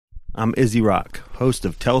I'm Izzy Rock, host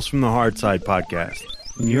of Tales from the Hard Side podcast,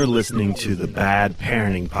 and you're listening to the Bad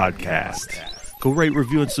Parenting Podcast. Go rate,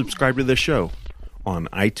 review, and subscribe to the show on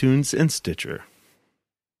iTunes and Stitcher.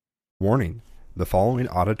 Warning: the following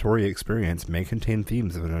auditory experience may contain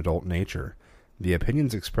themes of an adult nature. The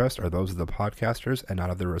opinions expressed are those of the podcasters and not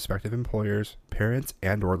of their respective employers, parents,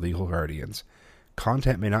 and/or legal guardians.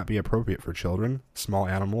 Content may not be appropriate for children, small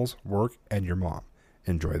animals, work, and your mom.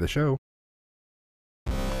 Enjoy the show.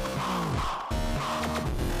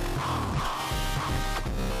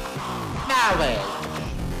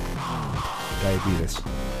 Diabetes.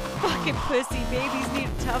 Fucking pussy babies need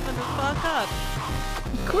to toughen the fuck up.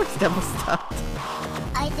 Of course, double stuffed.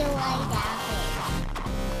 I do like that.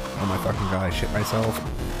 Oh my fucking god, I shit myself.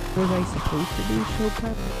 Was I supposed to do show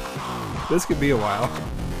prep? This could be a while.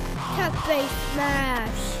 Toothpaste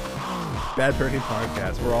smash. Bad Parenting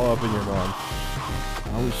Podcast. We're all up in your mom.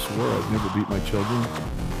 I always swore I'd never beat my children.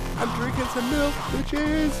 I'm drinking some milk,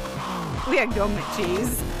 bitches. We had gummy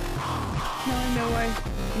cheese. Now I know why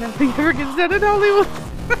nothing ever gets done in Hollywood.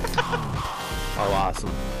 Oh, awesome.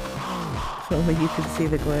 If only you could see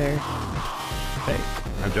the glare. Hey,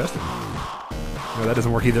 I'm Justin. No, that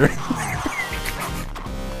doesn't work either.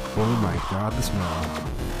 Oh my god, the smell.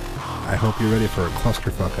 I hope you're ready for a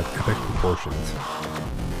clusterfuck of epic proportions.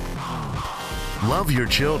 Love your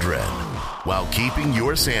children while keeping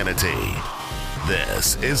your sanity.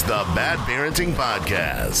 This is the Bad Parenting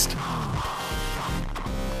Podcast.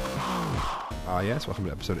 Yes, welcome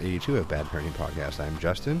to episode 82 of Bad Parenting Podcast. I'm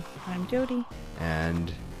Justin, I'm Jody.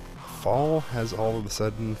 and fall has all of a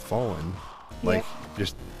sudden fallen. Like,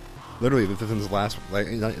 just literally within the last,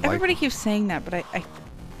 Everybody keeps saying that, but I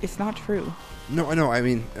it's not true. No, I know. I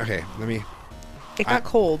mean, okay, let me. It got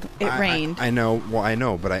cold. It rained. I know. Well, I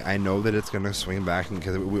know, but I know that it's going to swing back,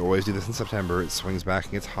 because we always do this in September. It swings back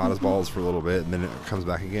and gets hot as balls for a little bit, and then it comes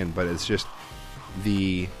back again. But it's just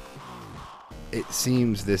it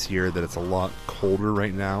seems this year that it's a lot colder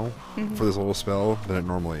right now for this little spell than it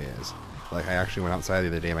normally is. Like, I actually went outside the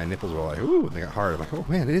other day, my nipples were like, ooh, and they got hard. I'm like, oh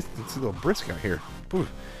man, it's a little brisk out here. Ooh.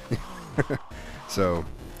 So.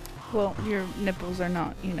 Well, your nipples are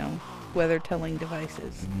not, weather-telling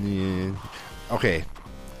devices. Yeah. Okay,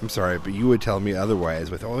 I'm sorry, but you would tell me otherwise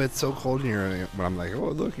with, oh, it's so cold in here. When I'm like,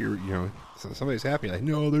 oh, look, somebody's happy. Like,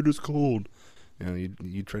 no, they're just cold.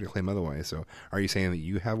 You try to claim otherwise. So, are you saying that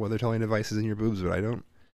you have weather-telling devices in your boobs, but I don't?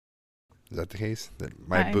 Is that the case? That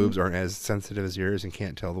my boobs aren't as sensitive as yours and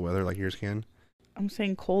can't tell the weather like yours can? I'm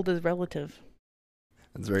saying cold is relative.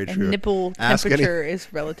 That's very And true. nipple temperature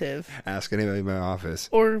is relative. Ask anybody in my office.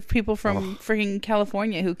 Or people from freaking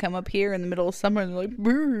California who come up here in the middle of summer and they're like,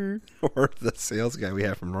 brr. Or the sales guy we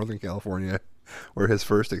have from Northern California, where his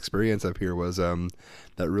first experience up here was that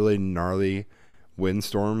really gnarly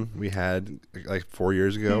windstorm we had like 4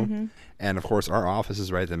 years ago. And of course, our office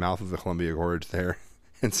is right at the mouth of the Columbia Gorge there.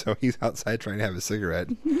 And so he's outside trying to have a cigarette,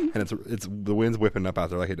 and it's the wind's whipping up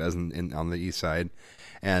out there like it does on the east side.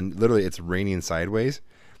 And literally, it's raining sideways.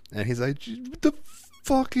 And he's like, what the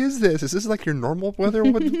fuck is this? Is this like your normal weather?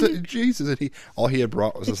 Jesus. And all he had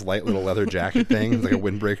brought was this light little leather jacket thing. It's like a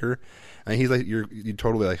windbreaker. And he's like, you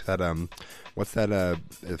totally like that, what's that, I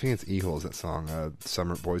think it's Eagles, that song,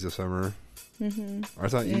 Summer, Boys of Summer. Or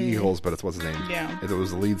it's not Eagles, but it's, what's his name? Yeah. It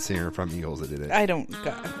was the lead singer from Eagles that did it. I don't,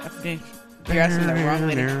 you're asking the wrong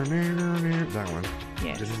lady. That one.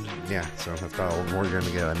 Yeah. Yeah, so that's about all more you're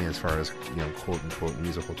going to get, as far as, quote-unquote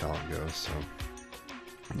musical talent goes, so.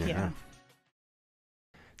 Yeah.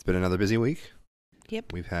 It's been another busy week.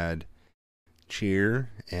 Yep. We've had cheer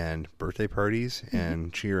and birthday parties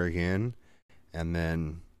and cheer again. And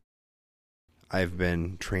then I've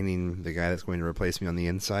been training the guy that's going to replace me on the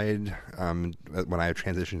inside when I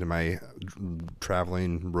transition to my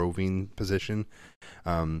traveling roving position.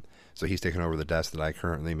 So he's taken over the desk that I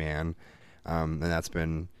currently man. And it's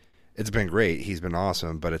been great. He's been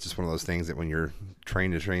awesome, but it's just one of those things that when you're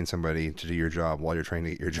trying to train somebody to do your job while you're trying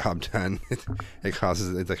to get your job done,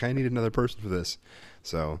 it's like, I need another person for this.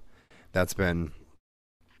 So that's been,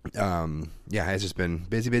 it's just been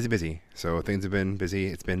busy. So things have been busy.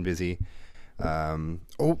 It's been busy. It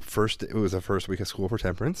was the first week of school for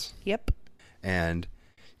temperance. Yep. And,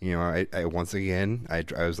 I once again, I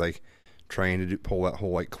was like, trying to pull that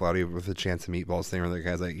whole like cloudy with a chance of meatballs thing where the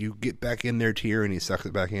guy's like, you get back in there, Tier, and he sucks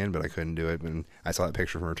it back in, but I couldn't do it. And I saw that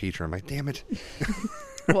picture from her teacher. I'm like, damn it.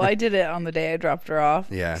 Well, I did it on the day I dropped her off.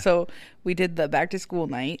 Yeah. So we did the back to school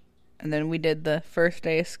night, and then we did the first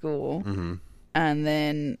day of school. And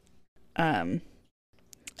then I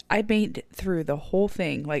made it through the whole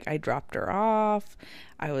thing. Like, I dropped her off.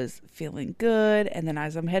 I was feeling good. And then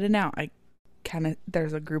as I'm heading out,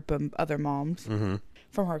 there's a group of other moms.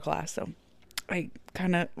 from her class. So I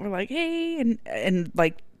kind of were like, hey, and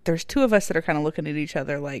like there's two of us that are kind of looking at each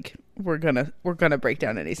other like we're gonna break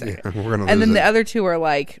down any second. Yeah, we're gonna and then lose the it. other two are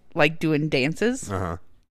like doing dances. Uh-huh.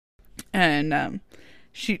 And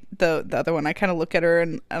the other one, I kind of look at her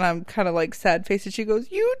and I'm kind of like sad faced, and she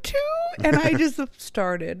goes, "You too?" And I just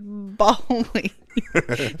started bawling.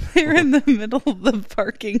 They were in the middle of the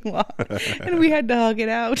parking lot, and we had to hug it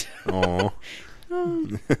out. Oh.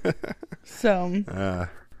 So,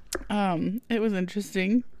 it was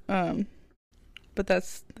interesting. But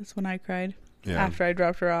that's when I cried after I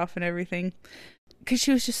dropped her off and everything, because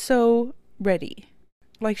she was just so ready.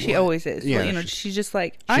 Like she always is. Yeah, Well, you know, she's just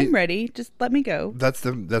like, I'm ready. Just let me go. That's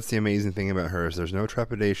the amazing thing about her is there's no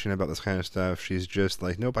trepidation about this kind of stuff. She's just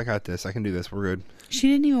like, nope, I got this. I can do this. We're good.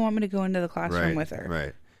 She didn't even want me to go into the classroom with her.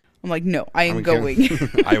 Right. I'm like, no, I am going.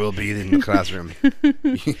 I will be in the classroom.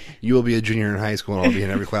 You will be a junior in high school, and I'll be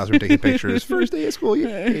in every classroom taking pictures. First day of school,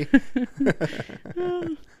 yay!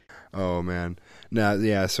 Oh man,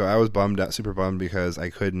 yeah. So I was super bummed because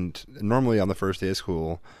I couldn't. Normally on the first day of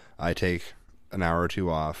school, I take an hour or two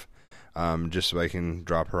off, just so I can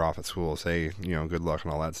drop her off at school, say, good luck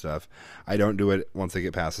and all that stuff. I don't do it once they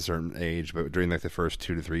get past a certain age, but during like the first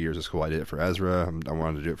 2 to 3 years of school, I did it for Ezra. I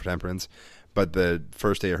wanted to do it for Temperance. But the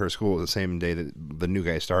first day of her school was the same day that the new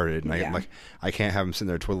guy started, and I can't have him sitting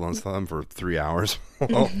there twiddling his thumb for 3 hours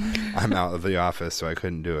while I'm out of the office, so I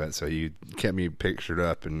couldn't do it. So you kept me pictured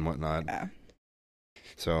up and whatnot. Yeah.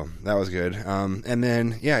 So that was good. And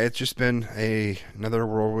then it's just been another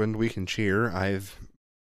whirlwind week in cheer. I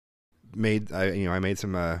made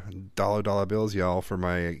some dollar bills, y'all, for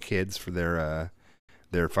my kids for their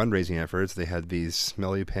fundraising efforts. They had these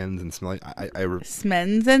smelly pens and smelly.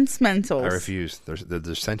 Smens and Smensels. I refuse.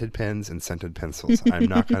 There's scented pens and scented pencils. I'm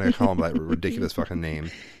not going to call them that ridiculous fucking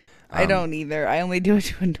name. I don't either. I only do it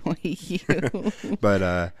to annoy you.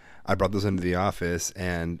 But I brought those into the office,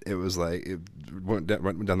 and it was like it went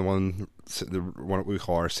down the one we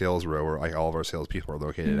call our sales row, where like all of our salespeople are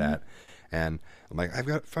located at. And I'm like, I've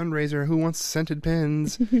got a fundraiser. Who wants scented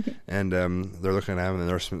pens? And they're looking at them, and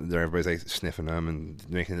they're everybody's like sniffing them and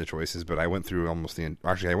making the choices. But I went through almost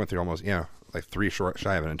like 3 short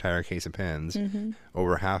shy of an entire case of pens,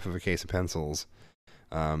 over half of a case of pencils.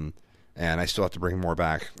 And I still have to bring more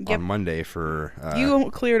back on Monday for...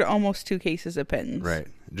 you cleared almost 2 cases of pens. Right.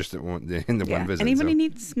 Just in one visit. Anybody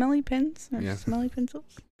need smelly pens or smelly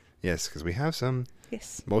pencils? Yes, because we have some.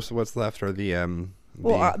 Yes. Most of what's left are the...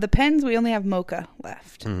 the pens, we only have mocha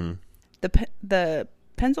left. Mm-hmm. The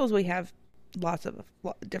pencils, we have lots of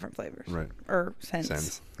different flavors. Right. Or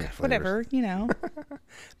scents. Yeah, whatever,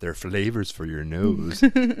 They're flavors for your nose.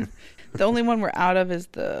 The only one we're out of is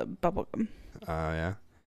the bubblegum. Yeah.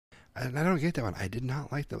 And I don't get that one. I did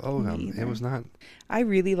not like the bubblegum. It was not... I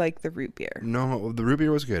really like the root beer. No, the root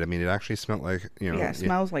beer was good. I mean, it actually smelled like, it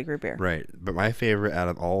smells like root beer. Right. But my favorite out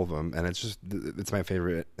of all of them, and it's my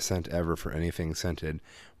favorite scent ever for anything scented,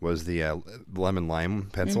 was the lemon lime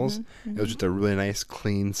pencils. It was just a really nice,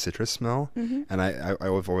 clean citrus smell. And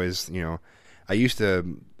I've always, I used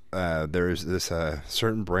to, there's this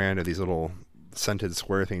certain brand of these little scented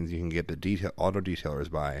square things you can get the auto detailers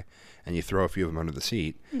buy, and you throw a few of them under the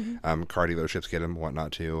seat. Car dealerships get them,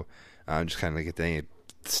 whatnot too. Just kind of get the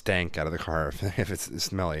stank out of the car if it's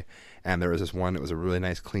smelly. And there was this one that was a really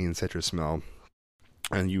nice, clean citrus smell,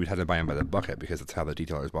 and you would have to buy them by the bucket because that's how the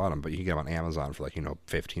detailers bought them. But you can get them on Amazon for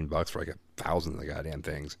 $15 for like 1,000 of the goddamn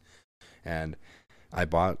things. And I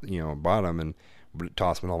bought them and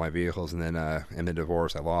tossed them in all my vehicles, and then in the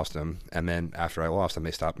divorce I lost them, and then after I lost them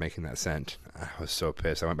they stopped making that scent. I was so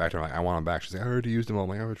pissed. I went back to her, like, I want them back. She's like, I already used them all. I'm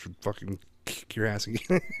like, I should fucking kick your ass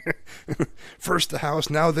again. First the house,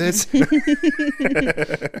 now this.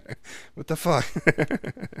 What the fuck?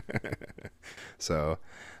 So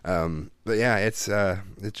but yeah, it's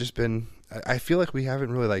just been, I feel like we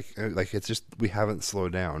haven't really like it's just, we haven't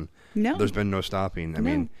slowed down. No, there's been no stopping. I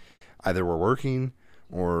mean, either we're working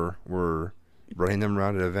or we're running them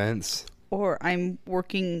around at events, or I'm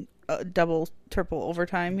working double, triple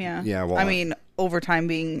overtime. Yeah. Well, I mean, overtime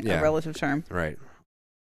being a relative term, right?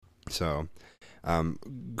 So, on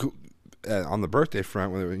the birthday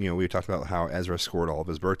front, we talked about how Ezra scored all of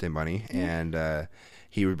his birthday money, and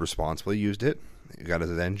he responsibly used it. He got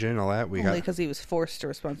his engine, all that. Only because he was forced to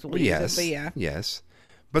responsibly use it. But yes.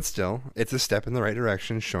 But still, it's a step in the right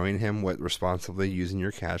direction, showing him what responsibly using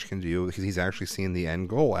your cash can do, because he's actually seen the end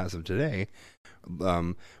goal as of today.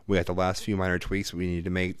 We had the last few minor tweaks we needed to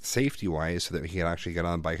make safety-wise so that he could actually get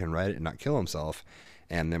on the bike and ride it and not kill himself.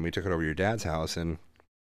 And then we took it over to your dad's house and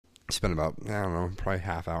spent about, I don't know, probably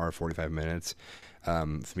half hour, 45 minutes,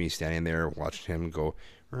 with me standing there watching him go,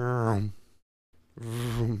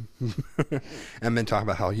 and then talk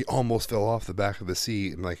about how he almost fell off the back of the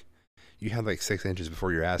seat. And like, you had like 6 inches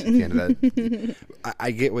before your ass at the end of that.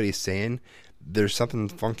 I get what he's saying. There's something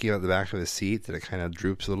funky about the back of the seat that it kind of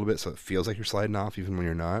droops a little bit, so it feels like you're sliding off even when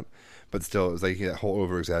you're not. But still, it was like that whole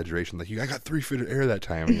over exaggeration. Like, I got 3 feet of air that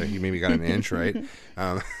time. Like, you maybe got an inch, right?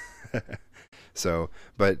 So,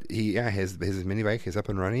 but his mini bike is up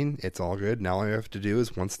and running. It's all good. Now all I have to do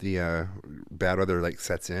is once the bad weather like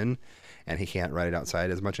sets in, and he can't ride it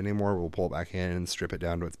outside as much anymore, we'll pull it back in and strip it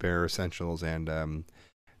down to its bare essentials and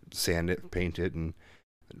sand it, paint it, and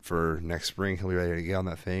for next spring he'll be ready to get on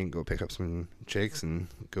that thing, go pick up some chicks, and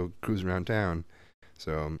go cruise around town.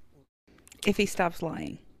 So, if he stops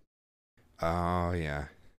lying. Oh yeah,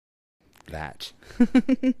 that.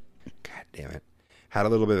 God damn it. Had a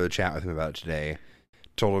little bit of a chat with him about it today.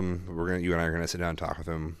 Told him you and I are gonna sit down and talk with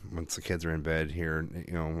him once the kids are in bed here.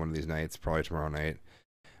 One of these nights, probably tomorrow night.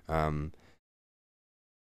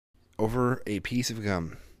 Over a piece of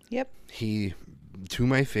gum. Yep. He, to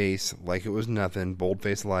my face, like it was nothing,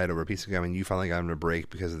 bold-faced lied over a piece of gum, and you finally got him to break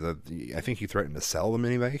because of I think you threatened to sell the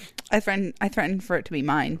mini bike. I threatened for it to be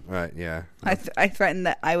mine. Right. Yeah. I threatened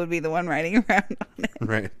that I would be the one riding around on it.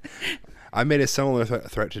 Right. I made a similar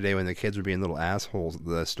threat today when the kids were being little assholes at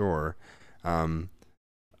the store. We're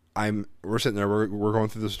sitting there, we're going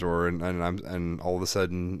through the store, and all of a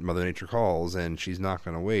sudden Mother Nature calls, and she's not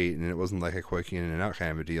going to wait, and it wasn't like a quick in and out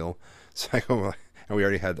kind of a deal. So I go, and we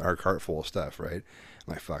already had our cart full of stuff, right?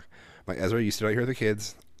 I'm like, fuck. I'm like, Ezra, you sit out here with the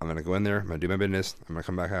kids. I'm going to go in there. I'm going to do my business. I'm going to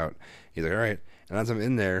come back out. He's like, all right. And as I'm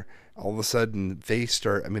in there, all of a sudden they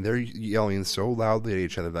start, they're yelling so loudly at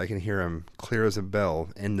each other that I can hear them clear as a bell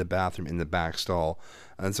in the bathroom in the back stall.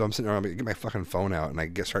 And so I'm sitting there, I'm going to get my fucking phone out, and I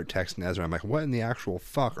start texting Ezra. I'm like, what in the actual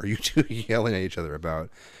fuck are you two yelling at each other about?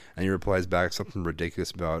 And he replies back something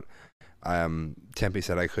ridiculous about, Tempe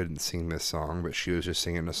said I couldn't sing this song, but she was just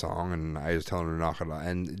singing a song, and I was telling her to knock it off,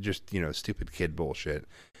 and just, stupid kid bullshit.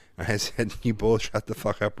 And I said, you both shut the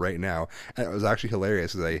fuck up right now. And it was actually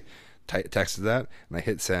hilarious because I texted that, and I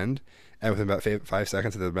hit send, and within about 5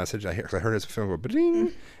 seconds of the message, I heard his phone go ba-ding,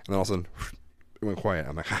 and then all of a sudden, it went quiet.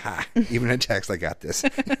 I'm like, haha, even in text, I got this.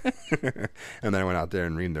 And then I went out there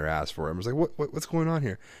and reamed their ass for it. I was like, what's going on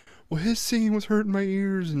here? Well, his singing was hurting my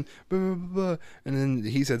ears, and blah, blah, blah, blah. And then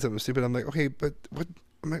he said something stupid. I'm like, okay, but what?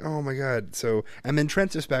 I'm like, oh my God. So, and then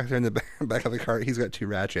Trent's just back there in the back of the cart. He's got 2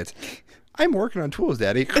 ratchets. I'm working on tools,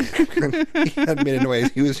 Daddy. He hadn't made a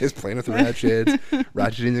noise. He was just playing with the ratchets,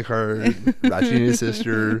 ratcheting the cart, ratcheting his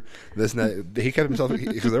sister, this and that. He kept himself,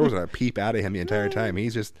 because there wasn't a peep out of him the entire time.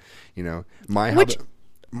 He's just, I'm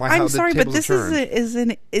sorry, but this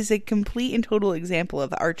is a complete and total example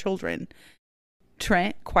of our children.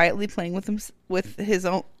 Trent quietly playing with his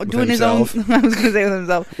own, doing himself. His own. I was going to say with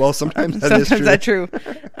himself. Well, sometimes that's true.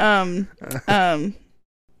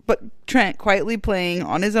 But Trent quietly playing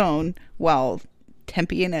on his own while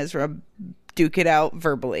Tempe and Ezra duke it out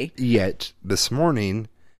verbally. Yet this morning,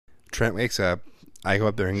 Trent wakes up. I go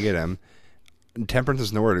up there and get him. Temperance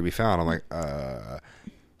is nowhere to be found. I'm like,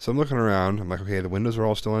 So I'm looking around. I'm like, okay, the windows are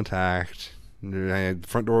all still intact. The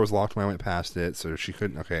front door was locked when I went past it, so she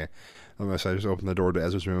couldn't. Okay. So I just opened the door to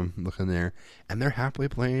Ezra's room, look in there, and they're happily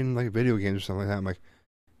playing like video games or something like that. I'm like,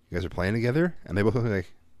 you guys are playing together? And they both look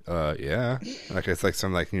like, yeah. Like it's like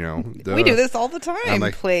some like, duh. We do this all the time.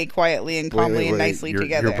 Like, play quietly and calmly and nicely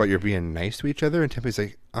together. But you're being nice to each other, and Tempe's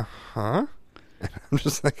like, uh-huh. And I'm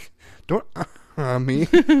just like, don't me.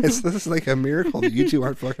 This is like a miracle that you two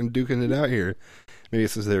aren't fucking duking it out here. Maybe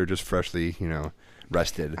it's because they were just freshly,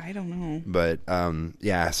 rested. I don't know. But,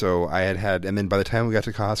 so I had, and then by the time we got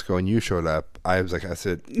to Costco and you showed up, I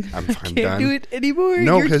said, I'm can't done. Do it anymore.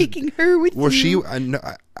 No, you're taking her with you.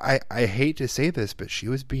 I hate to say this, but she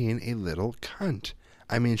was being a little cunt.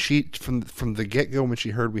 I mean, she, from the get-go when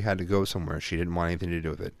she heard we had to go somewhere, she didn't want anything to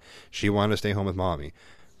do with it. She wanted to stay home with Mommy.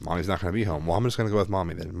 Mommy's not going to be home. Well, I'm just going to go with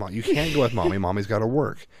Mommy then. You can't go with Mommy. Mommy's got to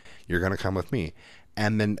work. You're going to come with me.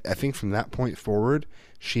 And then I think from that point forward,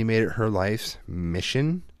 she made it her life's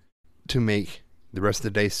mission to make the rest of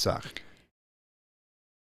the day suck.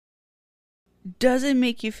 Does it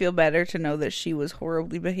make you feel better to know that she was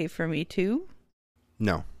horribly behaved for me too?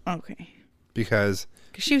 No. Okay. Because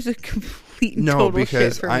she was a complete and total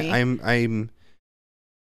shit for me.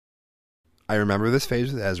 I remember this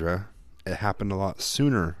phase with Ezra. It happened a lot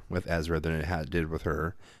sooner with Ezra than it did with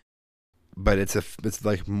her. But it's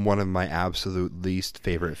like one of my absolute least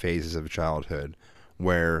favorite phases of childhood,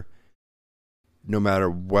 where no matter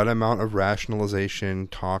what amount of rationalization,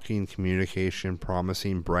 talking, communication,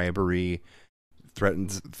 promising, bribery,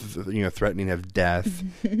 threatening of death,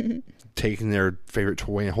 taking their favorite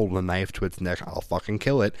toy and holding a knife to its neck. I'll fucking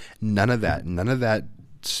kill it. None of that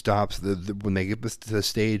stops when they get to the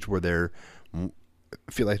stage where they're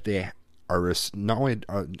feel like they are not only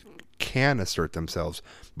can assert themselves,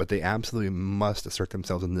 but they absolutely must assert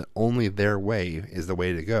themselves, and that only their way is the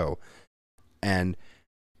way to go. And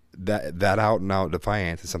that out and out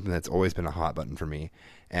defiance is something that's always been a hot button for me.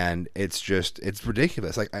 And it's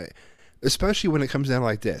ridiculous. Like, especially when it comes down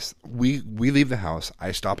like this. We leave the house.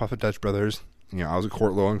 I stop off at Dutch Brothers. I was a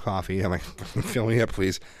quart low on coffee. I'm like, fill me up,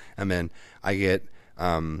 please. And then I get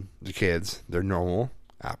the kids their normal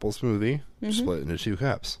apple smoothie, split into 2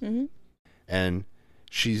 cups. Mm-hmm. And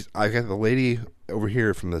I got the lady over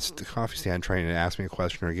here from the coffee stand trying to ask me a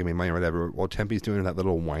question or give me money or whatever, while Tempe's doing that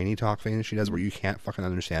little whiny talk thing that she does where you can't fucking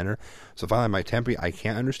understand her. So finally I'm like, Tempe, I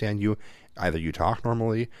can't understand you. Either you talk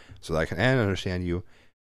normally so that I can understand you,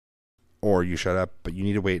 or you shut up, but you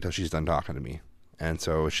need to wait till she's done talking to me. And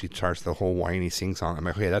so she starts the whole whiny sing song. I'm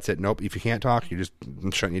like, okay, that's it. Nope. If you can't talk,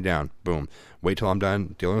 I'm shutting you down. Boom. Wait till I'm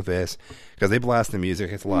done dealing with this. Because they blast the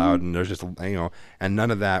music. It's loud. And there's just, and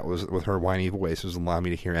none of that was with her whiny voice was allowing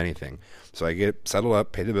me to hear anything. So I get settled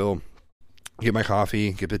up, pay the bill, get my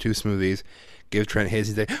coffee, get the 2 smoothies, give Trent his.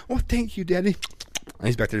 He's like, oh, thank you, Daddy. And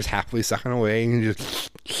he's back there just happily sucking away and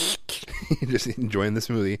just enjoying the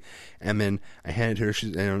smoothie. And then I hand it to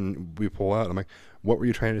her and we pull out. I'm like, what were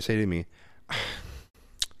you trying to say to me?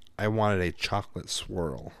 I wanted a chocolate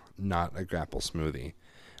swirl, not a grapple smoothie.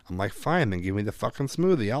 I'm like, fine, then give me the fucking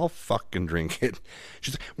smoothie. I'll fucking drink it.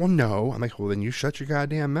 She's like, well, no. I'm like, well, then you shut your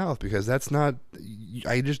goddamn mouth, because that's not,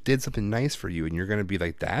 I just did something nice for you and you're going to be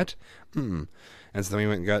like that? And so then we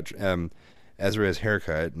went and got Ezra's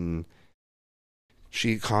haircut, and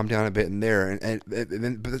she calmed down a bit in there.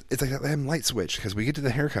 But it's like a light switch, because we get to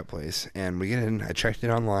the haircut place and we get in. I checked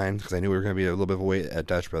it online because I knew we were going to be a little bit of a wait at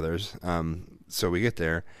Dutch Brothers. So we get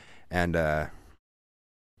there. And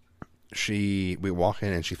we walk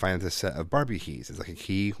in and she finds a set of Barbie keys. It's like a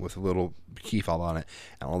key with a little key fob on it,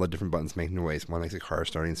 and all the different buttons make noise. One makes a car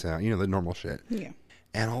starting sound, the normal shit. Yeah.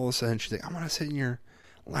 And all of a sudden she's like, I'm going to sit in your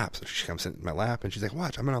lap. So she comes in my lap and she's like,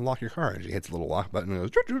 watch, I'm going to unlock your car. And she hits the little lock button and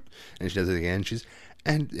goes, droop, droop, and she does it again.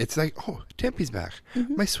 And it's like, oh, Tempe's back.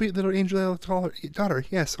 Mm-hmm. My sweet little angel daughter.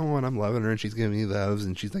 Yes, and I'm loving her, and she's giving me loves,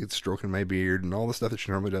 and she's like stroking my beard and all the stuff that she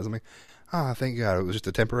normally does. I'm like, thank God. It was just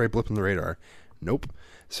a temporary blip on the radar. Nope.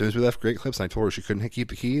 As soon as we left Great Clips and I told her she couldn't keep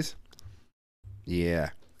the keys. Yeah.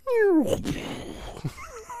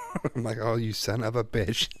 I'm like, oh, you son of a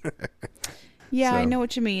bitch. Yeah, so. I know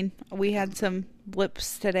what you mean. We had some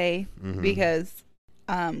blips today because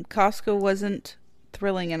Costco wasn't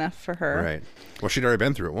thrilling enough for her. Right. Well, she'd already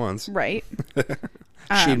been through it once. Right.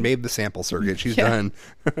 She'd made the sample circuit. She's done.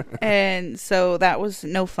 And so that was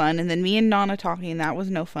no fun. And then me and Nana talking, that was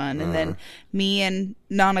no fun. And then me and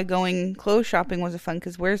Nana going clothes shopping wasn't fun,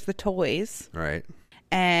 because where's the toys? Right.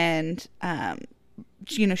 And,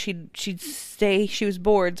 she'd say she was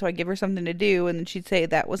bored, so I'd give her something to do, and then she'd say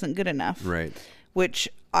that wasn't good enough. Right. Which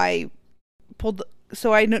I pulled.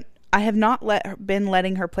 So I have not been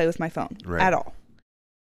letting her play with my phone at all.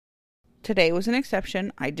 Today was an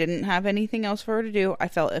exception. I didn't have anything else for her to do. I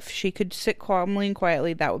felt if she could sit calmly and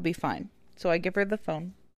quietly, that would be fine. So I give her the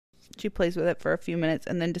phone. She plays with it for a few minutes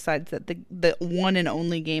and then decides that the one and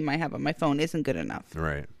only game I have on my phone isn't good enough.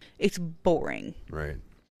 Right. It's boring. Right.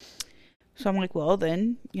 So I'm like, well,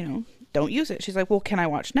 then, don't use it. She's like, well, can I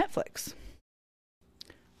watch Netflix?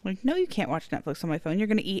 I'm like, no, you can't watch Netflix on my phone. You're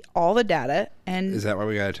going to eat all the data. And is that why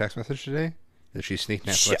we got a text message today? Did she sneak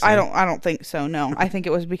Netflix? I don't think so. No, I think it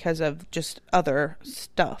was because of just other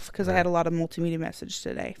stuff. Because I had a lot of multimedia message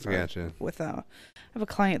today. Gotcha. I have a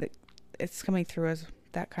client that it's coming through as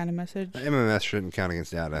that kind of message. MMS shouldn't count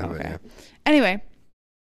against data. Okay. But yeah. Anyway,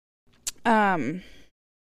 what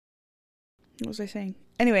was I saying?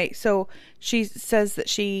 Anyway, so she says that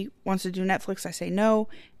she wants to do Netflix. I say no,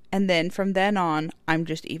 and then from then on, I'm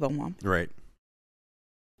just evil mom. Right.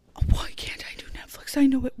 Why can't I do Netflix? I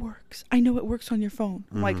know it works. I know it works on your phone.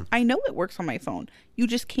 I'm like, I know it works on my phone. You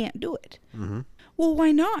just can't do it. Mm-hmm. Well,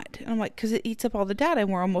 why not? And I'm like, because it eats up all the data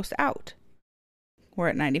and we're almost out. We're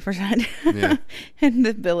at 90%. Yeah. And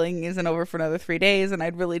the billing isn't over for another 3 days, and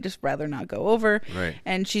I'd really just rather not go over. Right.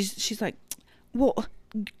 And she's like, well,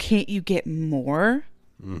 can't you get more?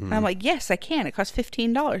 Mm-hmm. And I'm like, yes, I can. It costs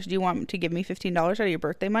 $15. Do you want to give me $15 out of your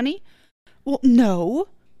birthday money? Well, no.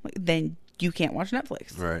 Then you can't watch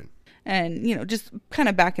Netflix. Right. And, just kind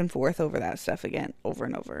of back and forth over that stuff again, over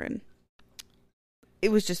and over. And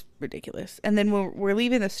it was just ridiculous. And then we're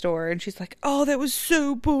leaving the store, and she's like, "Oh, that was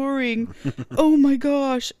so boring. Oh my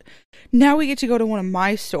gosh. Now we get to go to one of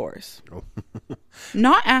my stores."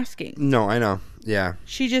 Not asking. No, I know. Yeah.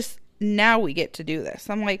 She just, now we get to do this.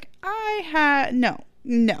 I'm like,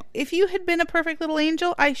 no. If you had been a perfect little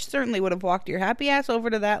angel, I certainly would have walked your happy ass over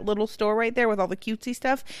to that little store right there with all the cutesy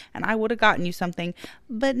stuff, and I would have gotten you something.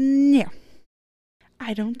 But no,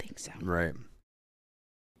 I don't think so. Right.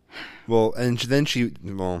 Well, and then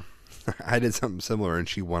I did something similar, and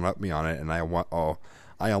she one-upped me on it, and I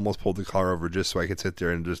almost pulled the car over just so I could sit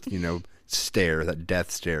there and just, stare, that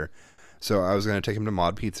death stare. So I was going to take him to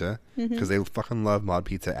Mod Pizza, because they fucking love Mod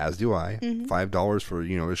Pizza, as do I. $5 for, a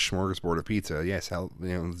smorgasbord of pizza. Yes, hell,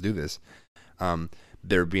 let's do this.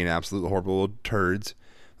 They're being absolute horrible turds.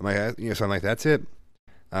 I'm like, so I'm like, that's it.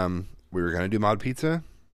 We were going to do Mod Pizza.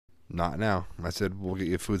 Not now. I said, we'll get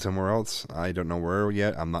you food somewhere else. I don't know where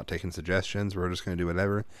yet. I'm not taking suggestions. We're just going to do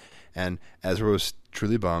whatever. And Ezra was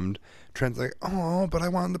truly bummed. Trent's like, "Oh, but I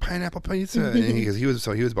wanted the pineapple pizza." And he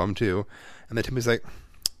was bummed too. And then Timmy's like,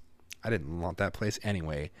 "I didn't want that place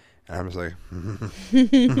anyway." And I'm just like,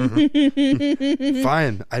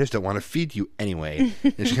 "Fine. I just don't want to feed you anyway."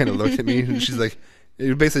 And she kind of looked at me, and she's like,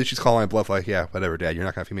 basically, she's calling my bluff, like, "Yeah, whatever, Dad. You're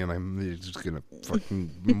not going to feed me." I'm like, "You're just going to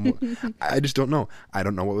fucking..." I just don't know. I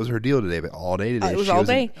don't know what was her deal today, but all day today. It was all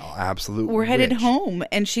day. Absolute We're headed witch. home,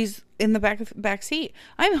 and she's in the back seat.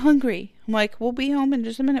 "I'm hungry." I'm like, "We'll be home in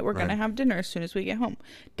just a minute. We're going to have dinner as soon as we get home.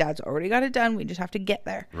 Dad's already got it done. We just have to get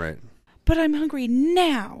there." Right. "But I'm hungry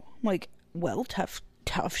now." I'm like, "Well, tough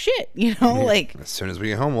shit, like..." As soon as we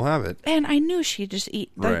get home, we'll have it. And I knew she'd just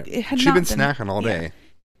eat. Like, Right. it had She'd not been snacking all day.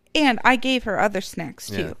 And I gave her other snacks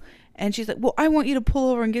too. Yeah. And she's like, "Well, I want you to pull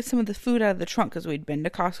over and get some of the food out of the trunk," because we'd been to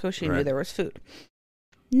Costco. She knew Right. there was food.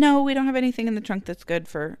 "No, we don't have anything in the trunk that's good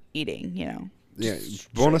for eating, Yeah,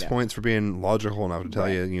 Just bonus straight up. points for being logical enough to tell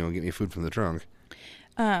Right. you, get me food from the trunk.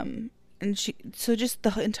 And so just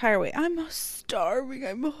the entire way, "I'm starving,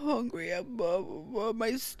 I'm hungry,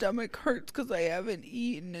 my stomach hurts because I haven't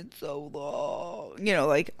eaten in so long,"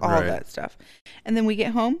 like all Right. that stuff. And then we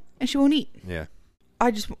get home and she won't eat. Yeah.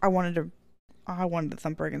 I wanted to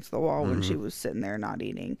thump her against the wall when she was sitting there not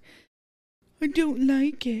eating. "I don't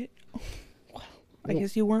like it." Well, I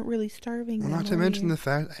guess you weren't really starving. Well, then, not to were mention you? the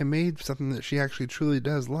fact I made something that she actually truly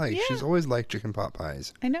does like. Yeah. She's always liked chicken pot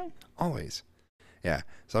pies. I know. Always. Yeah.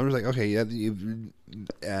 So I'm just like, okay, yeah.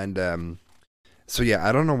 So yeah,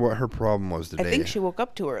 I don't know what her problem was today. I think she woke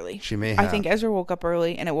up too early. She may have. I think Ezra woke up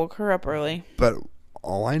early, and it woke her up early. But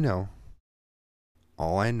all I know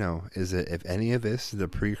is that if any of this is a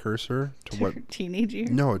precursor to what Teenage years.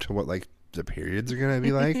 no, to what like the periods are gonna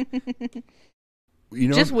be like.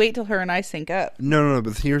 Just wait till her and I sync up. No.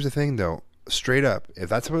 But here's the thing, though. Straight up, if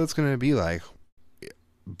that's what it's going to be like,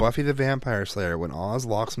 Buffy the Vampire Slayer, when Oz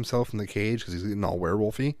locks himself in the cage because he's getting all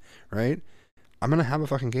werewolfy, right? I'm going to have a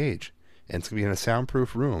fucking cage. And it's going to be in a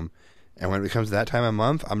soundproof room. And when it comes to that time of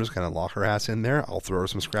month, I'm just going to lock her ass in there. I'll throw her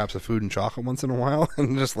some scraps of food and chocolate once in a while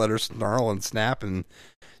and just let her snarl and snap and,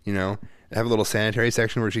 have a little sanitary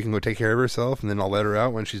section where she can go take care of herself, and then I'll let her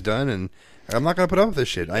out when she's done. And I'm not going to put up with this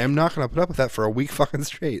shit. I am not going to put up with that for a week fucking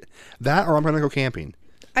straight. That, or I'm going to go camping.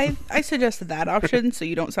 I suggested that option so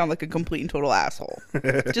you don't sound like a complete and total asshole.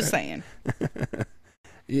 Just saying.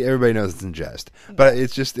 Yeah, everybody knows it's in jest, but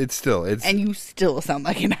it's still. And you still sound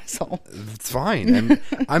like an asshole. It's fine.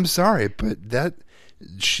 I'm sorry, but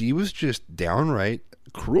she was just downright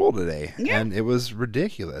cruel today, and it was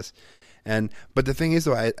ridiculous. But the thing is,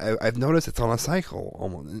 though, I've noticed it's on a cycle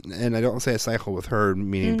almost, and I don't say a cycle with her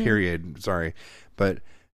meaning period. Sorry, but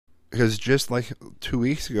because just like 2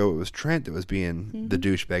 weeks ago, it was Trent that was being the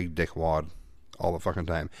douchebag dickwad all the fucking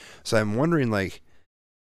time. So I'm wondering, like,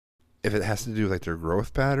 if it has to do with like their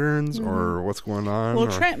growth patterns or what's going on. Well,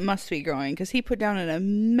 Trent must be growing because he put down an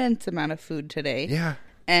immense amount of food today. Yeah.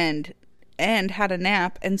 And had a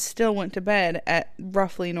nap and still went to bed at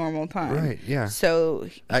roughly normal time. Right, yeah. So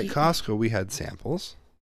at Costco, we had samples,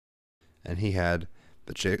 and he had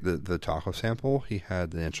the taco sample, he had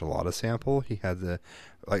the enchilada sample, he had the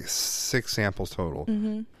 6 samples total.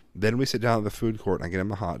 Then we sit down at the food court and I get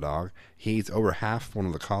him a hot dog. He eats over half one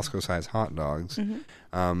of the Costco-sized hot dogs.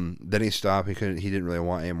 Then he stopped. He didn't really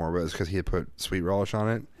want any more, but it was because he had put sweet relish on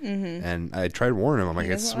it. And I tried warning him. I'm like,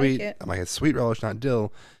 it's sweet. I'm like, it's sweet relish, not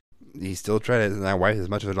dill. He still tried it, and I wiped as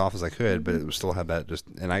much of it off as I could, but it still had that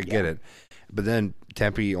and I get it. But then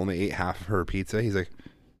Tempe only ate half of her pizza. He's like,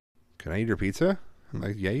 "Can I eat your pizza?" I'm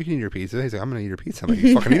like, yeah, you can eat your pizza. He's like, I'm going to eat your pizza. I'm like,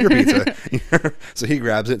 you fucking eat your pizza. So he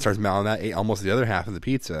grabs it and starts mowing that, ate almost the other half of the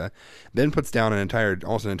pizza, then puts down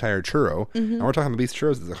almost an entire churro. And we're talking about these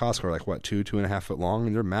churros at the Costco are like, what, 2.5 foot long?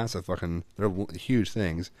 And they're massive fucking, they're huge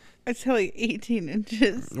things. It's like 18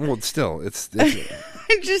 inches. Well, still, it's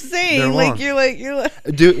I'm just saying, They're like, long. you're like,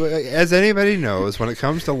 Dude, as anybody knows, when it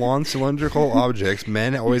comes to long cylindrical objects,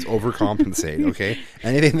 men always overcompensate, okay?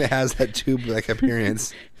 Anything that has that tube-like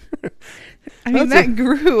appearance. I mean, that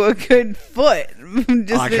grew a good foot.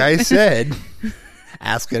 Like I said,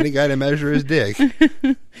 ask any guy to measure his dick.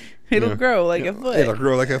 It'll grow like a foot. It'll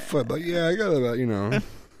grow like a foot. But yeah, I got about,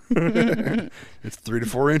 it's 3 to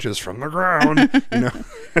 4 inches from the ground,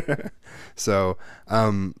 So,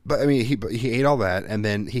 but I mean, he ate all that, and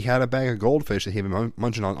then he had a bag of goldfish that he had been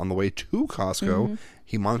munching on the way to Costco.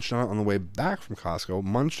 He munched on it on the way back from Costco,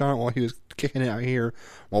 munched on it while he was kicking it out here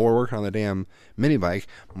while we're working on the damn mini bike,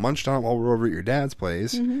 munched on it while we were over at your dad's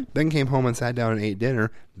place, then came home and sat down and ate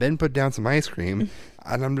dinner, then put down some ice cream,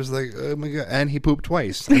 and I'm just like, oh my God, and he pooped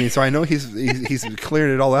twice. I mean, so I know he's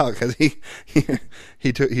clearing it all out, because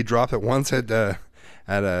he dropped it once at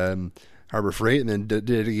Harbor Freight, and then did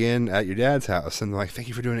it again at your dad's house, and they're like, thank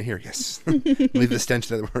you for doing it here. Yes. Leave the stench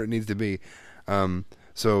where it needs to be.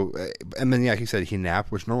 So, and then, yeah, he said he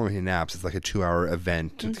napped, which normally he naps. It's like a 2-hour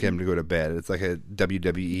event to get him to go to bed. It's like a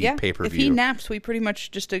WWE pay-per-view. If he naps, we pretty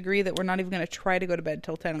much just agree that we're not even going to try to go to bed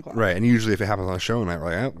till 10 o'clock. Right, and usually if it happens on a show night,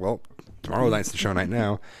 we're like, well, tomorrow night's the show night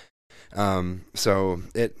now. So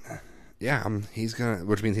he's gonna,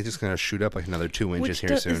 which means he's just gonna shoot up like another 2 inches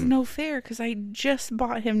here soon. Which is no fair, because I just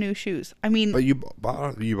bought him new shoes. I mean, but you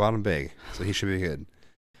bought him big, so he should be good.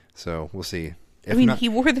 So we'll see. He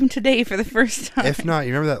wore them today for the first time. If not,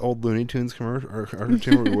 you remember that old Looney Tunes commercial or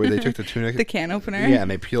cartoon where they took the tunic, the can opener, yeah, and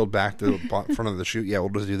they peeled back the front of the shoe. Yeah, we'll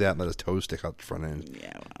just do that and let his toes stick out the front end.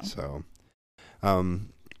 Yeah. Wow. So,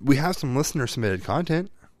 we have some listener submitted content.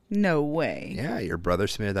 No way. Yeah, your brother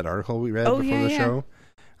submitted that article we read before the show.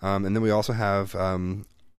 And then we also have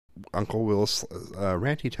Uncle Will's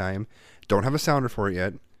ranty time. Don't have a sounder for it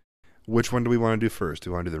yet. Which one do we want to do first? Do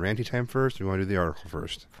we want to do the ranty time first, or do we want to do the article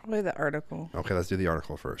first? Probably the article. Okay, let's do the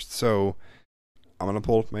article first. So, I'm going to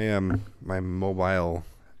pull up my my mobile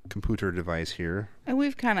computer device here. And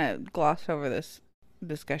we've kind of glossed over this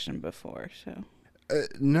discussion before, so...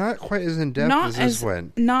 not quite as in-depth as this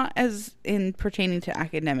went. Not as in pertaining to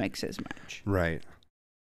academics as much. Right.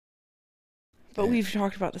 But we've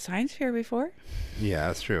talked about the science fair before. Yeah,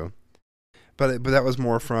 that's true. But that was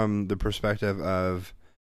more from the perspective of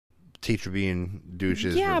teacher being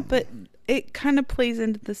douches. Yeah, but it kind of plays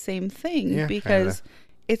into the same thing, because kinda.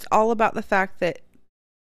 It's all about the fact that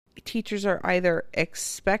teachers are either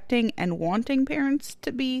expecting and wanting parents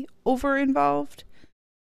to be over-involved,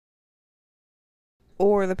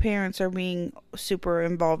 or the parents are being super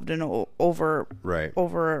involved and over.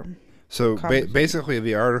 So basically,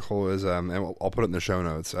 the article is, and I'll put it in the show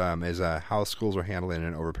notes, is how schools are handling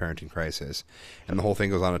an overparenting crisis, and the whole thing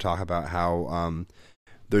goes on to talk about how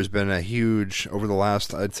there's been a huge, over the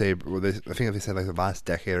last, I'd say, I think they said like the last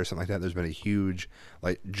decade or something like that, there's been a huge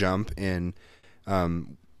like jump in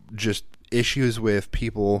just issues with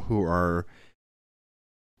people who are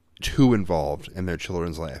too involved in their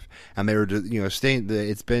children's life, and they were,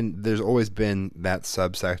 there's always been that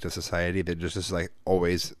subsect of society that just is like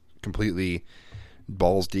always completely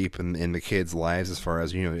balls deep in the kids' lives as far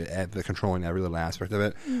as, the controlling every little aspect of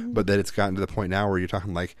it, but that it's gotten to the point now where you're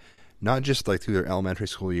talking like not just like through their elementary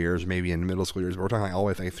school years, maybe in middle school years, but we're talking like all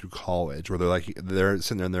the way through college, where they're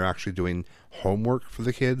sitting there and they're actually doing homework for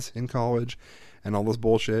the kids in college and all this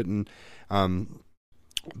bullshit. And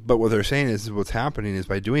but what they're saying is what's happening is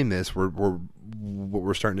by doing this, what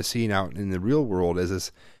we're starting to see now in the real world is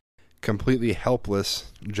this completely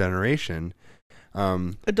helpless generation.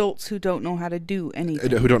 Adults who don't know how to do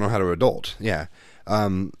anything. Who don't know how to adult, yeah.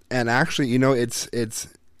 And actually, it's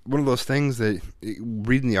one of those things that,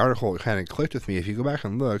 reading the article, it kind of clicked with me. If you go back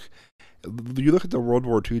and look, you look at the World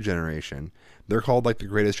War II generation, they're called like the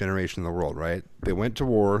greatest generation in the world, right? They went to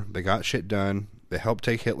war, they got shit done, they helped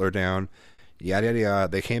take Hitler down, yada, yada, yada.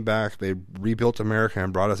 They came back, they rebuilt America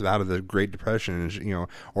and brought us out of the Great Depression,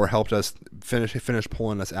 or helped us finish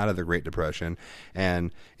pulling us out of the Great Depression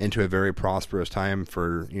and into a very prosperous time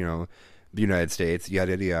for, the United States,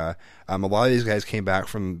 yada, yada, yada. A lot of these guys came back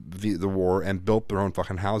from the war and built their own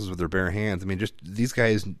fucking houses with their bare hands. I mean, just these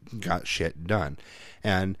guys got shit done.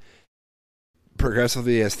 And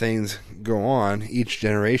progressively, as things go on, each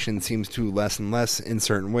generation seems to less and less in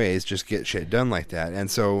certain ways just get shit done like that. And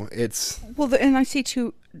so it's... Well, and I see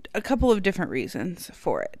a couple of different reasons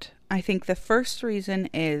for it. I think the first reason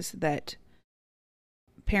is that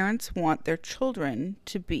parents want their children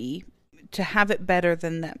to have it better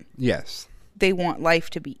than them. Yes. They want life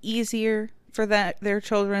to be easier for their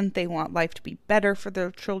children. They want life to be better for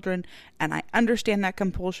their children. And I understand that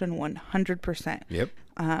compulsion 100%. Yep.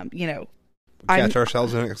 You know, Catch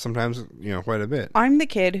ourselves in it sometimes, quite a bit. I'm the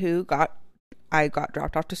kid who got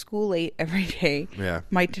dropped off to school late every day. Yeah.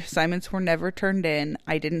 My assignments were never turned in.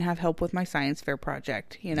 I didn't have help with my science fair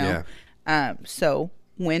project, Yeah. So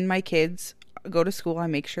when my kids go to school, I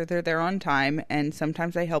make sure they're there on time, and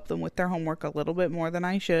sometimes I help them with their homework a little bit more than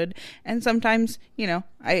I should, and sometimes,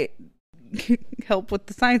 I help with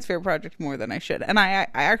the science fair project more than I should. And I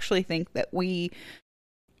actually think that we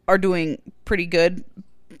are doing pretty good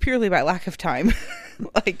purely by lack of time.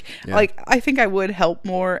 Like I think I would help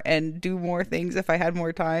more and do more things if I had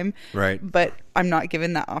more time. Right. But I'm not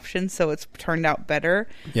given that option, so it's turned out better.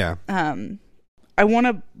 Yeah. I want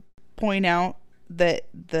to point out that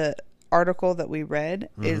the article that we read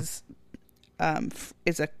is a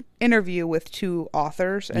interview with 2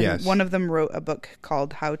 authors, and yes. one of them wrote a book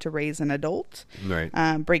called How to Raise an Adult. Right.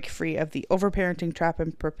 Break free of the overparenting trap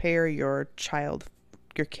and prepare your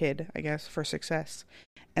kid, I guess, for success.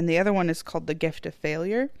 And the other one is called The Gift of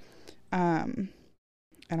Failure. And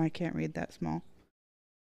I can't read that small.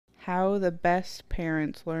 How the best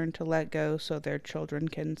parents learn to let go so their children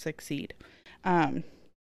can succeed. But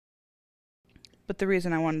the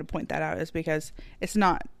reason I wanted to point that out is because it's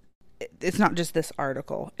not just this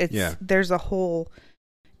article. There's a whole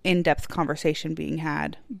in-depth conversation being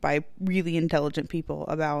had by really intelligent people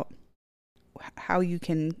about how you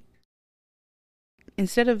can,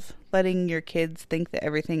 instead of letting your kids think that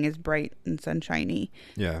everything is bright and sunshiny,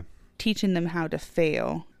 teaching them how to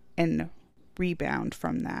fail and rebound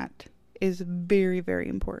from that is very, very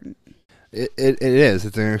important. It is.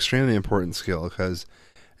 It's an extremely important skill because,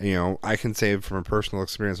 I can say from a personal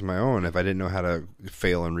experience of my own, if I didn't know how to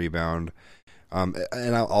fail and rebound,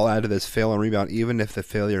 and I'll add to this, fail and rebound, even if the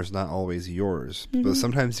failure is not always yours. Mm-hmm. But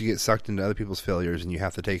sometimes you get sucked into other people's failures and you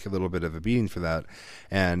have to take a little bit of a beating for that.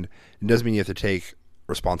 And it doesn't mean you have to take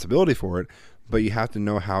responsibility for it, but you have to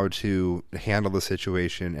know how to handle the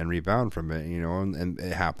situation and rebound from it, and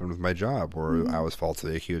it happened with my job where I was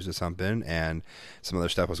falsely accused of something and some other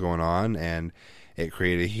stuff was going on, and it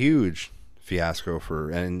created a huge fiasco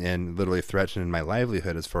and literally threatened my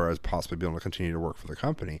livelihood as far as possibly being able to continue to work for the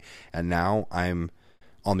company. And now I'm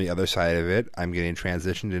on the other side of it. I'm getting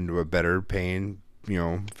transitioned into a better paying,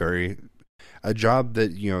 a job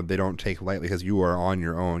that, they don't take lightly because you are on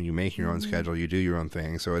your own. You make your own schedule. You do your own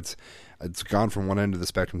thing. So it's gone from one end of the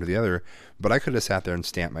spectrum to the other. But I could have sat there and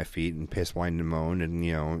stamped my feet and pissed, whined, and moaned and,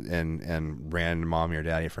 and ran to mommy or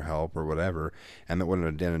daddy for help or whatever. And that wouldn't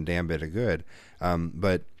have done a damn bit of good.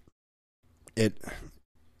 But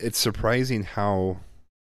it's surprising how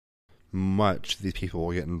much these people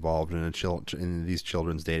will get involved in these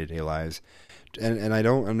children's day-to-day lives. And I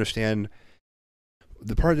don't understand.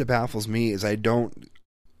 The part that baffles me is I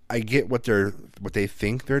get what they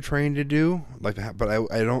think they're trying to do, but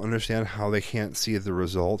I don't understand how they can't see the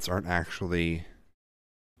results aren't actually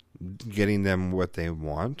getting them what they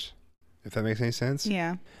want, if that makes any sense.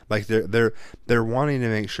 Yeah. Like they're wanting to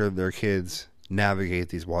make sure their kids navigate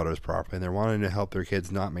these waters properly, and they're wanting to help their kids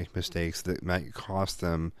not make mistakes that might cost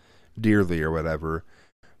them dearly or whatever.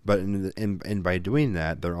 But in by doing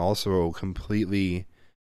that, they're also completely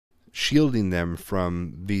shielding them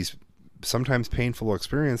from these sometimes painful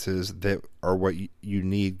experiences that are what you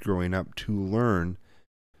need growing up to learn.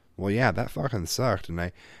 Well, yeah, that fucking sucked, and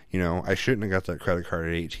I shouldn't have got that credit card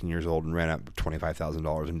at 18 years old and ran up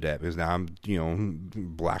 $25,000 in debt because now I'm,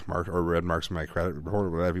 black mark or red marks on my credit report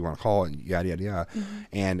or whatever you want to call it, yada yada yada,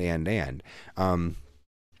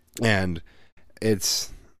 and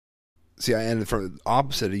it's. See, and from the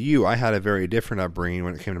opposite of you, I had a very different upbringing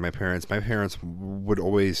when it came to my parents. My parents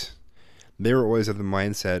they were always of the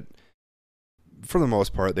mindset, for the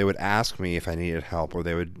most part, they would ask me if I needed help, or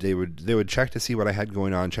they would check to see what I had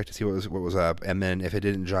going on, check to see what was up, and then if it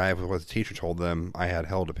didn't jive with what the teacher told them, I had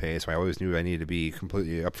hell to pay. So I always knew I needed to be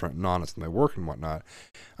completely upfront and honest in my work and whatnot.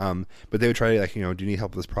 But they would try to, do you need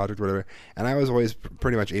help with this project or whatever? And I was always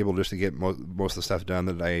pretty much able just to get most of the stuff done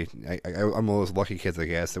that I'm one of those lucky kids, I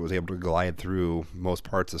guess, that was able to glide through most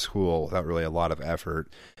parts of school without really a lot of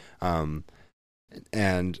effort.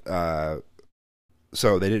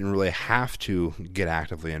 So they didn't really have to get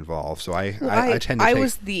actively involved. So I tend to I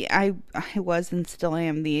was and still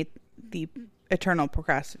am the eternal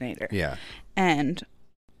procrastinator. Yeah. And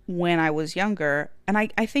when I was younger, and I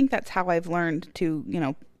think that's how I've learned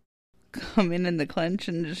to, come in the clinch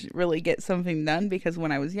and just really get something done, because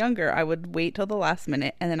when I was younger, I would wait till the last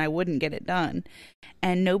minute and then I wouldn't get it done.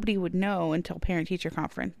 And nobody would know until parent-teacher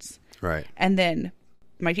conference. Right. And then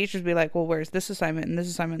my teachers would be like, well, where's this assignment and this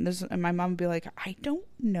assignment? And my mom would be like, I don't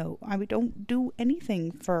know. I don't do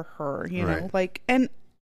anything for her, you know? Right. Like, and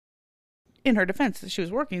in her defense, she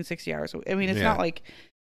was working 60 hours. I mean, it's not like,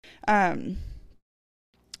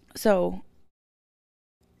 so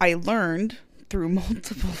I learned through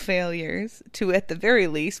multiple failures to, at the very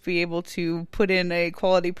least, be able to put in a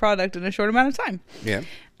quality product in a short amount of time. Yeah.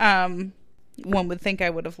 One would think I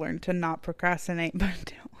would have learned to not procrastinate,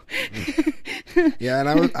 but no. Yeah,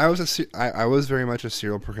 and I was very much a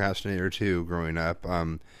serial procrastinator too growing up.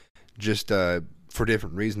 Just for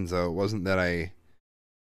different reasons though. It wasn't that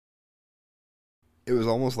it was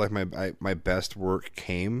almost like my best work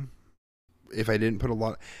came if I didn't put a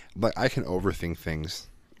lot. Like, I can overthink things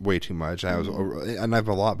way too much. And I'm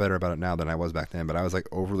a lot better about it now than I was back then, but I was like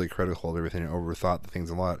overly critical of everything and overthought things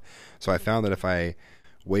a lot. So I found that if I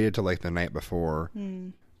waited till like the night before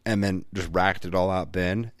and then just racked it all out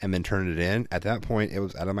then and then turned it in, at that point it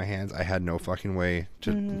was out of my hands. I had no fucking way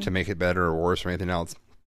to make it better or worse or anything else.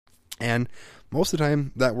 And most of the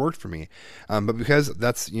time that worked for me. But because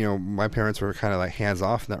that's, you know, my parents were kind of like hands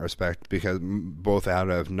off in that respect, because both out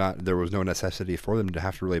of there was no necessity for them to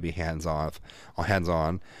have to really be hands on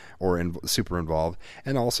or super involved.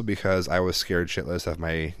 And also because I was scared shitless of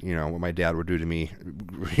what my dad would do to me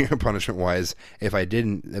punishment wise if I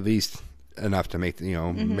didn't at least enough to make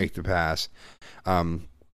the pass.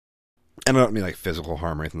 And I don't mean like physical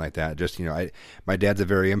harm or anything like that. Just, my dad's a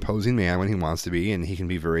very imposing man when he wants to be, and he can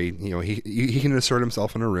be very, he can assert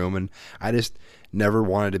himself in a room, and I just never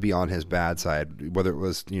wanted to be on his bad side, whether it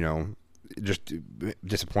was, just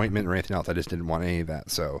disappointment or anything else. I just didn't want any of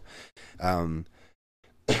that. So,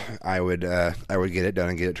 I would get it done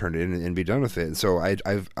and get it turned in and be done with it. And so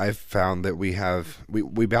I've found that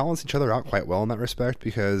we balance each other out quite well in that respect,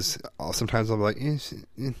 because sometimes I'll be like,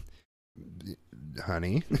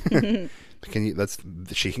 honey,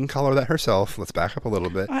 she can color that herself. Let's back up a little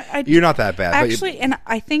bit. You're not that bad. Actually, and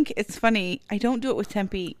I think it's funny, I don't do it with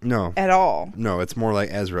Tempe at all. No, it's more like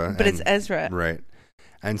Ezra. But it's Ezra. Right.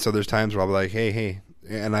 And so there's times where I'll be like, hey.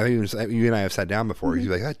 And you and I have sat down before. He's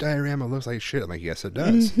like, that diorama looks like shit. I'm like, yes, it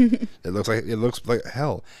does. It looks like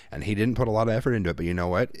hell. And he didn't put a lot of effort into it. But you know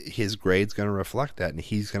what? His grade's going to reflect that, and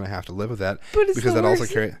he's going to have to live with that. But it's because that also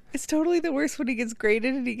carries. It's totally the worst when he gets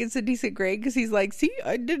graded and he gets a decent grade, because he's like, see,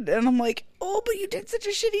 I did, and I'm like, oh, but you did such a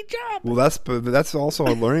shitty job. Well, that's also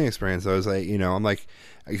a learning experience. I was like, I'm like,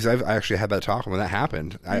 because I actually had that talk when that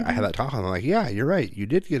happened. I had that talk with him. I'm like, yeah, you're right. You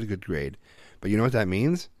did get a good grade, but you know what that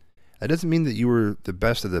means? That doesn't mean that you were the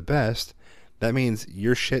best of the best. That means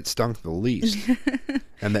your shit stunk the least.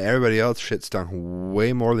 And that everybody else shit stunk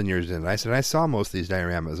way more than yours did. And I said, I saw most of these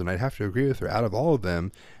dioramas, and I'd have to agree with her. Out of all of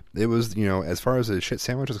them, it was, as far as the shit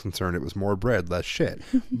sandwich was concerned, it was more bread, less shit.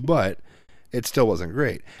 But it still wasn't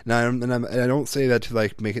great. Now, and I don't say that to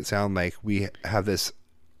like make it sound like we have this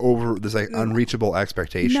unreachable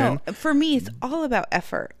expectation. No, for me, it's all about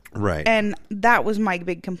effort. Right. And that was my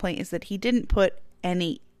big complaint, is that he didn't put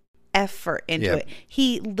any effort into it.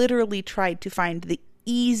 He literally tried to find the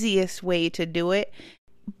easiest way to do it.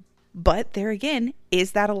 But there again,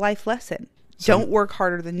 is that a life lesson? Don't work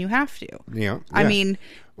harder than you have to. I mean,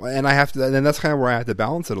 and I have to, and that's kind of where I have to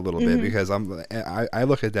balance it a little bit, because I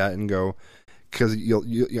look at that and go, because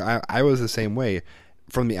I was the same way.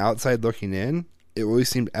 From the outside looking in, it always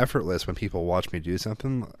seemed effortless when people watched me do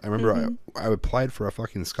something. I remember I applied for a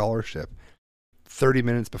fucking scholarship 30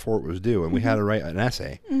 minutes before it was due, and we had to write an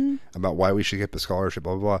essay about why we should get the scholarship,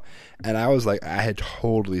 blah, blah, blah. And I was like, I had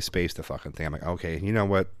totally spaced the fucking thing. I'm like, okay, you know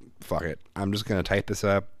what? Fuck it. I'm just going to type this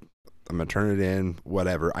up. I'm going to turn it in,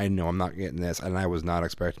 whatever. I know I'm not getting this, and I was not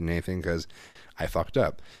expecting anything because I fucked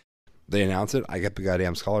up. They announced it. I get the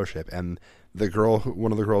goddamn scholarship, and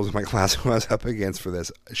one of the girls in my class who I was up against for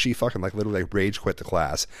this, she fucking literally rage quit the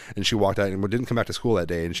class, and she walked out and didn't come back to school that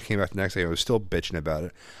day, and she came back the next day and was still bitching about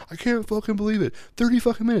it. I can't fucking believe it. 30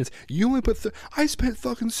 fucking minutes. You only put I spent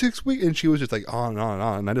fucking 6 weeks, and she was just like on and on and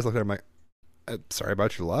on, and I just looked at her, I'm like, sorry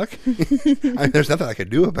about your luck. I mean, there's nothing I could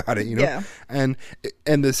do about it, Yeah. And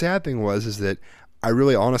the sad thing is that I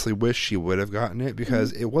really honestly wish she would have gotten it,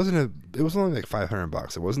 because it was only like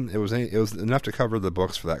 $500. It was enough to cover the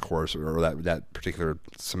books for that course or that particular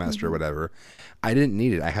semester or whatever. I didn't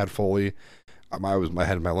need it. I had I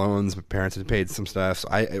had my loans, my parents had paid some stuff, so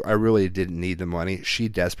I really didn't need the money. She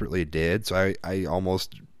desperately did, so I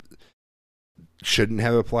almost shouldn't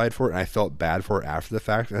have applied for it, and I felt bad for it after the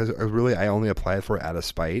fact. I only applied for it out of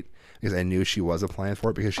spite, because I knew she was applying for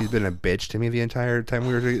it because she's been a bitch to me the entire time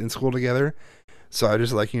we were in school together. So I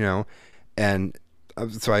just like, and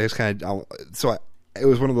so I just kind of, it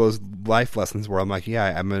was one of those life lessons where I'm like,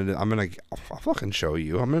 yeah, I'll fucking show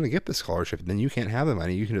you. I'm going to get the scholarship. And then you can't have the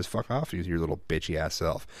money. You can just fuck off with your little bitchy ass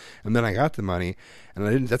self. And then I got the money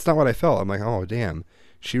and that's not what I felt. I'm like, oh damn,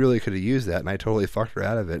 she really could have used that. And I totally fucked her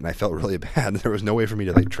out of it. And I felt really bad. There was no way for me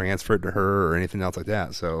to like transfer it to her or anything else like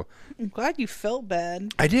that. So I'm glad you felt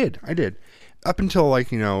bad. I did. Up until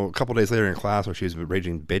like, a couple days later in class where she was a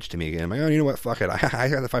raging bitch to me again. I'm like, oh, you know what? Fuck it. I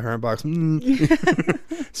got the $500.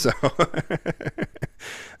 So,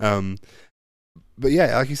 but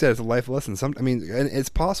yeah, like you said, it's a life lesson. And it's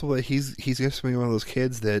possible that he's just one of those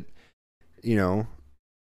kids that,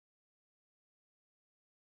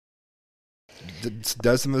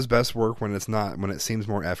 does some of his best work when it seems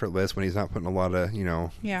more effortless, when he's not putting a lot of,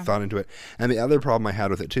 thought into it. And the other problem I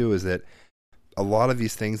had with it too is that a lot of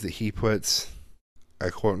these things that he puts a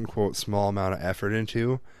quote-unquote small amount of effort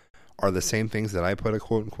into are the same things that I put a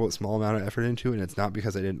quote-unquote small amount of effort into, and it's not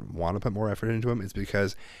because I didn't want to put more effort into them. It's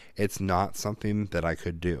because it's not something that I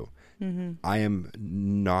could do. Mm-hmm. I am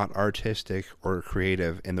not artistic or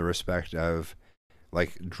creative in the respect of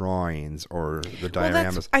like drawings or the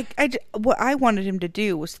dioramas. What I wanted him to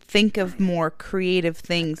do was think of more creative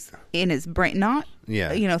things in his brain, not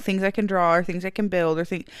things I can draw or things I can build or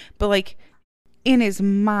things, but like in his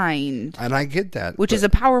mind. And I get that, which is a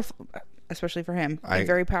powerful, especially for him, a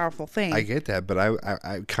very powerful thing. I get that, but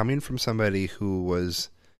I coming from somebody who was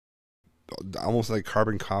almost like a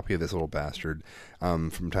carbon copy of this little bastard,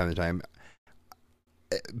 from time to time.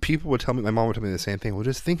 People would tell me, my mom would tell me the same thing. Well,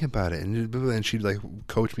 just think about it, and she'd like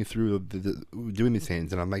coach me through doing these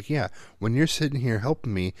things. And I'm like, yeah, when you're sitting here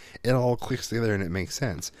helping me, it all clicks together and it makes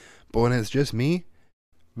sense. But when it's just me,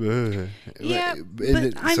 my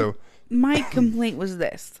complaint was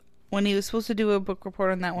this: when he was supposed to do a book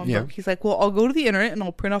report on that one book, he's like, "Well, I'll go to the internet and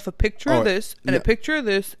I'll print off a picture of this, and a picture of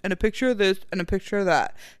this, and a picture of this, and a picture of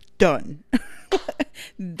that." Done.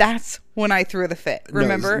 That's when I threw the fit,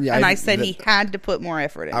 remember? And I said he had to put more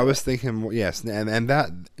effort in. I was thinking, yes, and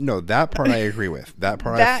that part I agree with. That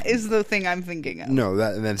part is the thing I'm thinking of. No,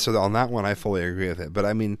 and then so on that one I fully agree with it. But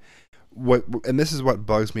I mean, and this is what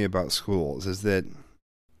bugs me about schools is that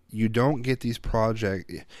you don't get these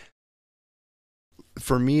projects.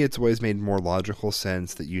 For me, it's always made more logical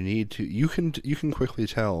sense that you can quickly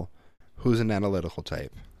tell who's an analytical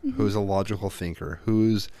type, who's a logical thinker,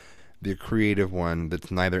 who's the creative one that's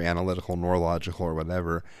neither analytical nor logical or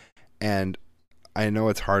whatever. And I know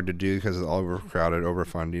it's hard to do because it's overcrowded,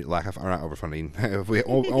 overfunding, not overfunding. If we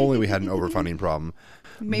only had an overfunding problem.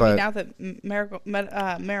 Maybe now that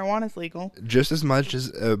marijuana is legal. Just as much as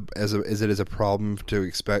it is a problem to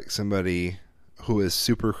expect somebody who is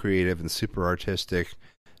super creative and super artistic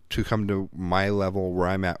to come to my level where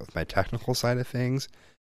I'm at with my technical side of things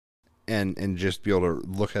and just be able to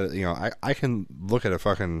look at it. I can look at a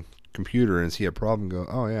fucking computer and see a problem and go,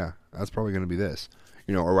 oh yeah, that's probably going to be this,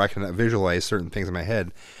 or I can visualize certain things in my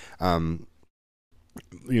head. When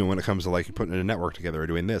it comes to like putting a network together or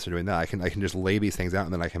doing this or doing that, I can just lay these things out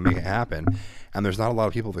and then I can make it happen. And there's not a lot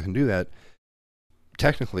of people that can do that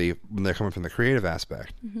technically when they're coming from the creative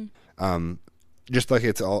aspect. Mm-hmm. Just like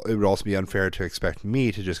it would also be unfair to expect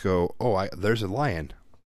me to just go, oh, there's a lion.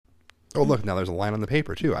 Oh, look, now there's a lion on the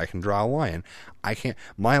paper, too. I can draw a lion. I can't...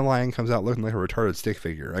 My lion comes out looking like a retarded stick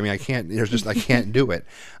figure. I mean, I can't... I can't do it.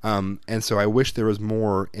 And so I wish there was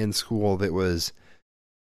more in school that was...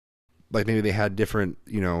 Like, maybe they had different,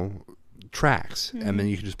 tracks. Mm-hmm. And then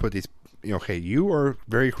you could just put these... okay, you are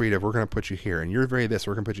very creative. We're going to put you here. And you're very this.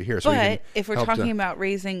 We're going to put you here. So but if we're talking about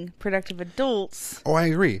raising productive adults... Oh, I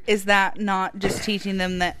agree. Is that not just teaching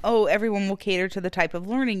them that, everyone will cater to the type of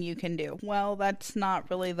learning you can do? Well, that's not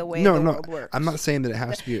really the way the world works. I'm not saying that it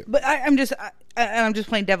has to be... But I'm just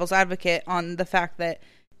playing devil's advocate on the fact that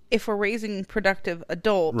if we're raising productive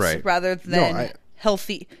adults rather than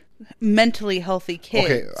mentally healthy kids...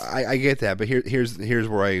 Okay, I get that. But here's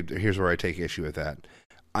where I take issue with that.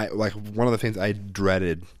 One of the things I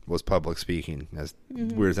dreaded was public speaking, as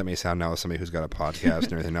weird as that may sound now as somebody who's got a podcast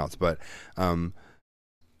and everything else, but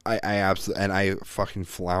I absolutely, and I fucking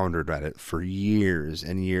floundered at it for years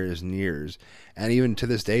and years and years, and even to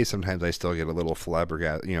this day sometimes I still get a little flubbered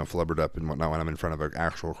up and whatnot when I'm in front of an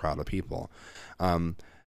actual crowd of people.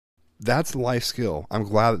 That's a life skill. I'm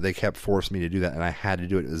glad that they kept forcing me to do that, and I had to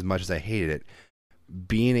do it as much as I hated it.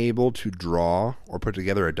 Being able to draw or put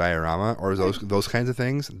together a diorama or those kinds of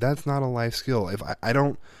things, that's not a life skill. If I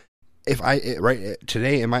don't,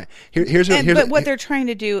 today, but what they're trying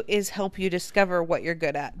to do is help you discover what you're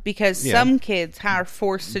good at, because some kids are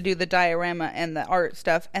forced to do the diorama and the art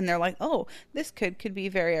stuff, and they're like, oh, this kid could be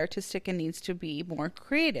very artistic and needs to be more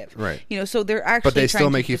creative, right? So they're actually, but they still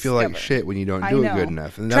make you feel like shit when you don't do it good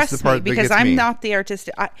enough, and that's the part because that gets I'm me. not the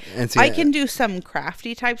artistic. I can do some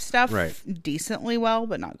crafty type stuff decently well,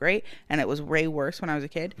 but not great, and it was way worse when I was a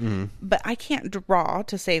kid. But I can't draw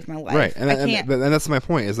to save my life, right? And I can't. And that's my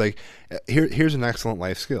point. Is like, here's an excellent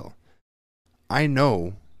life skill. I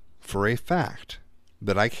know for a fact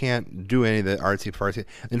that I can't do any of the artsy fartsy.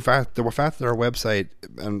 In fact, the fact that our website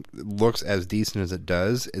looks as decent as it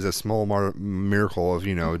does is a small miracle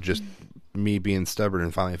of just me being stubborn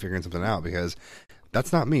and finally figuring something out, because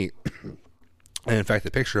that's not me. And in fact,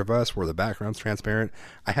 the picture of us where the background's transparent,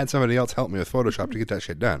 I had somebody else help me with Photoshop to get that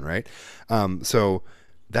shit done, right? So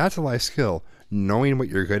that's a life skill. Knowing what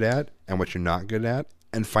you're good at and what you're not good at,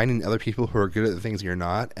 and finding other people who are good at the things you're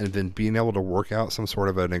not, and then being able to work out some sort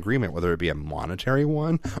of an agreement, whether it be a monetary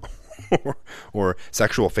one or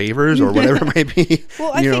sexual favors or whatever it might be.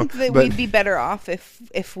 Well, I think that we'd be better off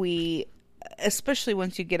if we, especially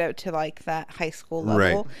once you get out to like that high school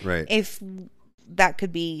level, right. If that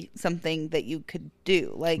could be something that you could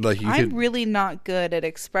do. Like I'm really not good at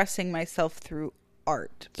expressing myself through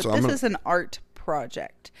art, but so this is an art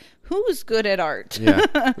project. Who's good at art? Yeah,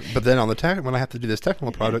 but then on the when I have to do this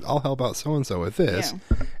technical project, I'll help out so and so with this,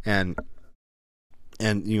 and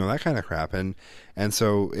that kind of crap, and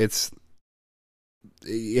so it's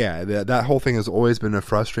that whole thing has always been a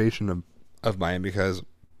frustration of mine, because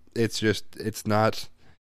it's not.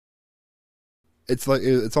 It's like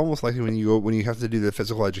it's almost like when you have to do the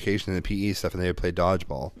physical education and the PE stuff, and they would play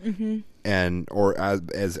dodgeball, or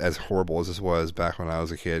as horrible as this was back when I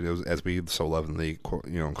was a kid, it was, as we so lovingly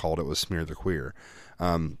called it, was smear the queer.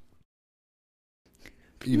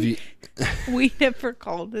 We never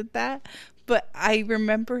called it that, but I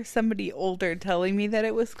remember somebody older telling me that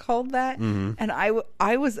it was called that, and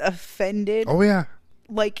I was offended. Oh yeah.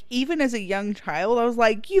 Like, even as a young child, I was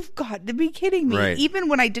like, you've got to be kidding me. Right. Even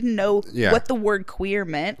when I didn't know what the word queer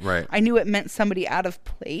meant, I knew it meant somebody out of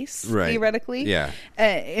place, theoretically. Yeah.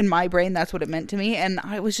 In my brain, that's what it meant to me. And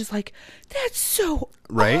I was just like, that's so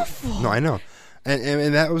awful. No, I know.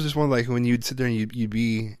 And that was just one, like, when you'd sit there and you'd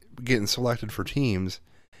be getting selected for teams,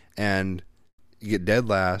 and you get dead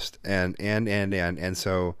last, and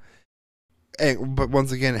so... but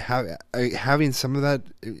once again, having some of that...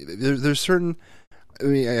 There's certain... I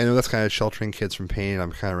mean, I know that's kind of sheltering kids from pain.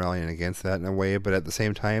 I'm kind of rallying against that in a way, but at the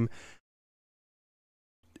same time,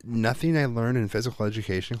 nothing I learned in physical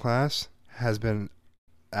education class has been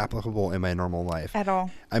applicable in my normal life. At all.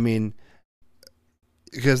 I mean,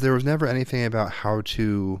 because there was never anything about how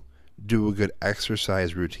to do a good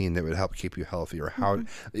exercise routine that would help keep you healthy, or how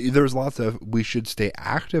there was lots of we should stay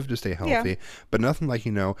active to stay healthy, but nothing like,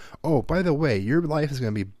 oh, by the way, your life is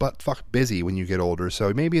going to be butt fuck busy when you get older,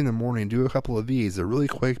 so maybe in the morning do a couple of these. They're really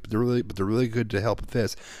quick, but they're really good to help with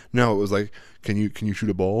this. No, it was like, can you shoot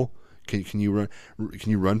a ball? Can you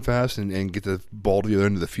run fast and get the ball to the other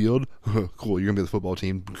end of the field? Cool, you're gonna be the football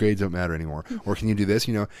team. Grades don't matter anymore. Or can you do this?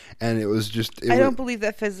 And it was just. I don't believe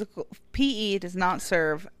that physical PE does not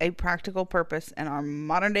serve a practical purpose in our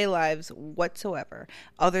modern day lives whatsoever,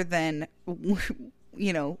 other than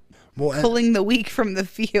pulling the weak from the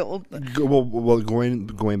field. Well,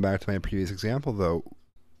 going back to my previous example, though,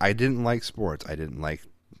 I didn't like sports. I didn't like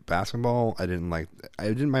basketball. I didn't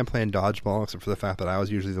mind playing dodgeball, except for the fact that I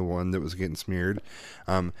was usually the one that was getting smeared.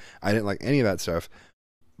 I didn't like any of that stuff,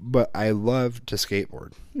 but I loved to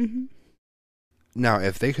skateboard. Now,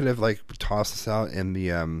 if they could have tossed us out in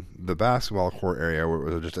the basketball court area, where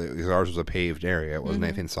it was because ours was a paved area, it wasn't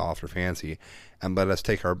anything soft or fancy, and let us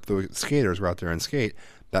take the skaters go out there and skate,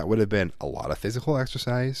 that would have been a lot of physical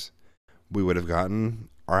exercise. We would have gotten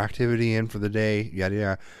our activity in for the day, yada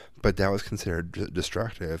yada. But that was considered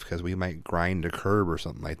destructive, because we might grind a curb or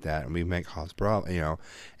something like that, and we might cause problems,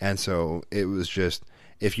 And so it was just,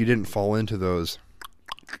 if you didn't fall into those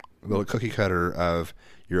little cookie cutter of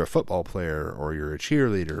you're a football player or you're a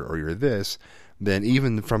cheerleader or you're this, then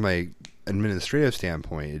even from a administrative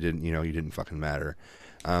standpoint, it didn't, you didn't fucking matter.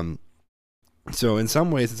 So in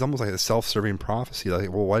some ways, it's almost like a self-serving prophecy.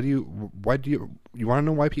 Like, well, why do you want to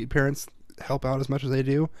know why parents help out as much as they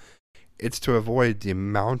do? It's to avoid the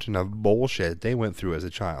mountain of bullshit they went through as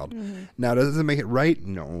a child. Now, does it make it right?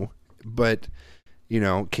 No. But,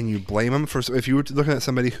 can you blame them for, if you were looking at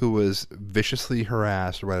somebody who was viciously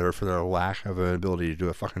harassed or whatever for their lack of an ability to do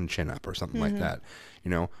a fucking chin-up or something like that,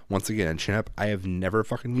 once again, a chin-up, I have never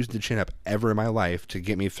fucking used a chin-up ever in my life to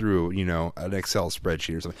get me through, an Excel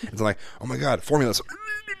spreadsheet or something. It's like, oh my God, formulas,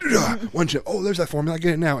 one chin, oh, there's that formula, I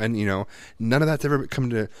get it now. And, none of that's ever come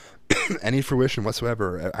to any fruition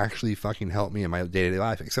whatsoever, actually fucking helped me in my day-to-day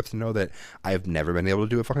life, except to know that I've never been able to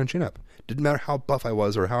do a fucking chin-up. Didn't matter how buff I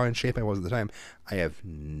was or how in shape I was at the time, I have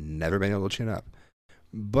never been able to chin up.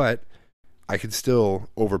 But I could still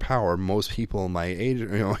overpower most people in my age,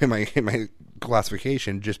 in my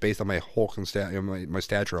classification, just based on my Hulk and my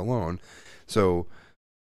stature alone. So,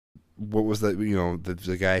 what was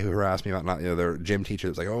the guy who harassed me about not, their gym teacher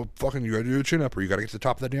was like, oh, fucking, you gotta do a chin up or you gotta get to the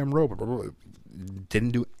top of the damn rope. Blah, blah, blah.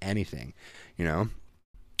 Didn't do anything,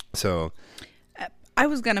 So. I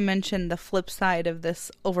was going to mention the flip side of this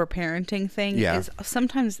overparenting thing is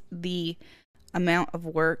sometimes the amount of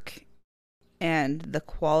work and the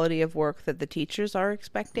quality of work that the teachers are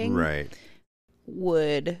expecting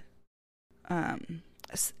would, and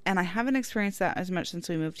I haven't experienced that as much since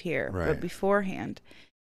we moved here, but beforehand,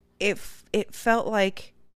 it felt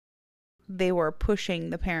like they were pushing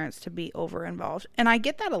the parents to be over involved. And I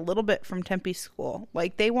get that a little bit from Tempe school.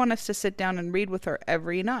 Like, they want us to sit down and read with her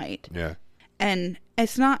every night. Yeah. And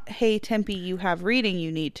it's not, hey, Tempe, you have reading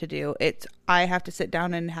you need to do. It's, I have to sit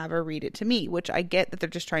down and have her read it to me, which I get that they're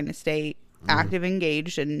just trying to stay active,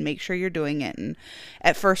 engaged, and make sure you're doing it. And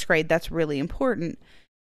at first grade, that's really important.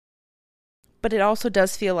 But it also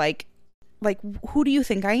does feel like, who do you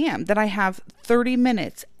think I am? That I have 30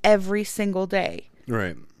 minutes every single day.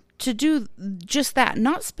 Right. To do just that,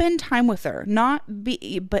 not spend time with her,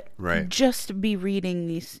 but just be reading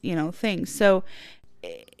these, things. So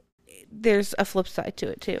there's a flip side to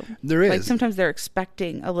it too. There is. Like, sometimes they're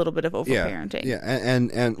expecting a little bit of overparenting. Yeah.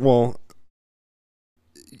 And well,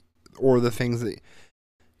 or the things that,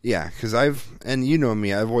 because and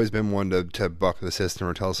me, I've always been one to buck the system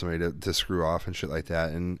or tell somebody to screw off and shit like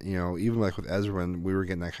that. And, even like with Ezra, when we were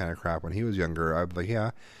getting that kind of crap when he was younger, I'd be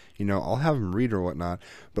like, I'll have him read or whatnot.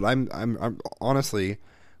 But I'm honestly,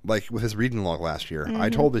 like with his reading log last year, I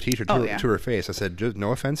told the teacher to her face, I said, just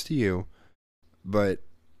no offense to you, but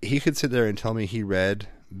he could sit there and tell me he read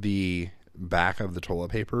the back of the toilet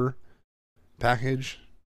paper package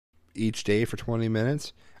each day for 20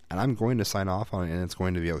 minutes, and I'm going to sign off on it, and it's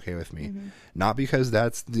going to be okay with me. Not because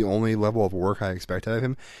that's the only level of work I expect out of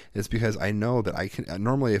him. It's because I know that I can,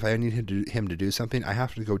 normally if I need him to do something, I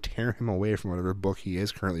have to go tear him away from whatever book he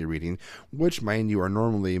is currently reading, which, mind you, are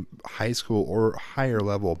normally high school or higher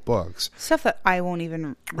level books. Stuff that I won't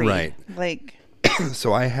even read. Right.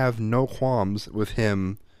 So I have no qualms with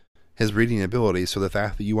his reading ability. So the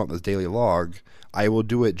fact that you want this daily log, I will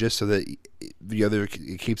do it just so that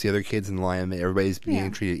it keeps the other kids in line and everybody's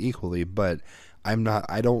being treated equally. But I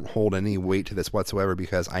don't hold any weight to this whatsoever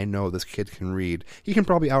because I know this kid can read. He can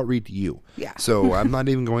probably outread you. Yeah. So I'm not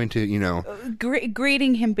even going to,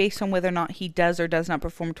 grading him based on whether or not he does or does not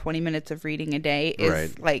perform 20 minutes of reading a day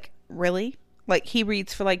is like, really? Like, he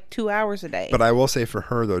reads for 2 hours a day. But I will say for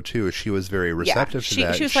her, though, too, she was very receptive to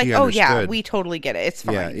that. She was like, oh, yeah, we totally get it. It's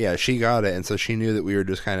fine. Yeah, she got it. And so she knew that we were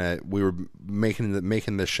just we were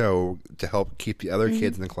making the show to help keep the other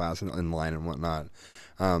kids in the class in line and whatnot.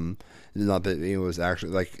 Not that it was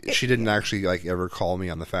actually, she didn't actually, ever call me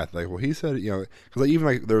on the fact, well, he said, because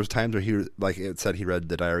even, there was times where he, it said he read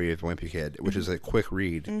The Diary of a Wimpy Kid, which is a quick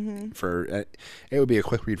read it would be a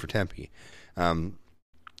quick read for Tempe.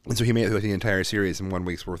 And so he made it through the entire series in 1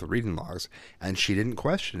 week's worth of reading logs, and she didn't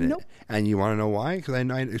question it. Nope. And you want to know why? Because I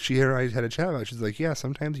had a chat about it. She's like, yeah,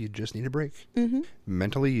 sometimes you just need a break.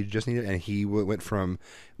 Mentally, you just need it. And he went from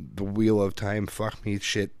the Wheel of Time, fuck me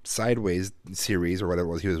shit, sideways series, or whatever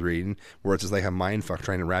it was he was reading, where it's just like a mind fuck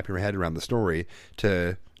trying to wrap your head around the story,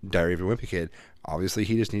 to Diary of a Wimpy Kid. Obviously,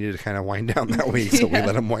 he just needed to kind of wind down that week, so we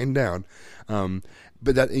let him wind down.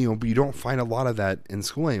 But that, but you don't find a lot of that in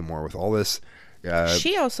school anymore with all this.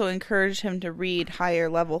 She also encouraged him to read higher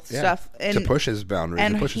level stuff and to push his boundaries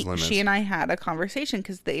and push his limits. She and I had a conversation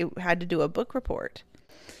because they had to do a book report,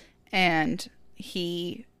 and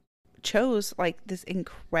he chose this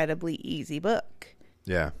incredibly easy book.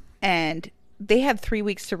 Yeah, and they had 3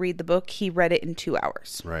 weeks to read the book. He read it in 2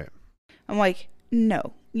 hours. Right. I'm like,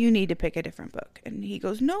 no, you need to pick a different book. And he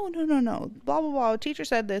goes, no, blah blah blah. Teacher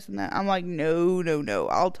said this and that. I'm like, no,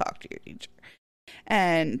 I'll talk to your teacher.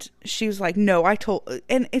 And she was like, no,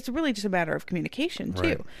 and it's really just a matter of communication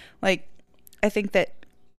too. Right. I think that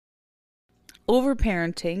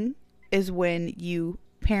overparenting is when you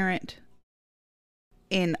parent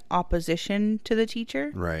in opposition to the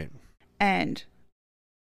teacher. Right. And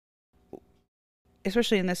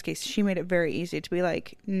especially in this case, she made it very easy to be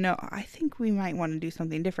like, no, I think we might want to do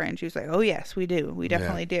something different. And she was like, oh yes, we do. We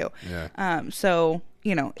definitely do. Yeah. So,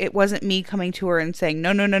 you know, it wasn't me coming to her and saying,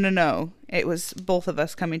 no. It was both of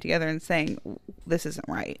us coming together and saying, this isn't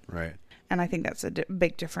right. Right. And I think that's a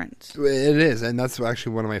big difference. It is, and that's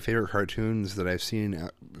actually one of my favorite cartoons that I've seen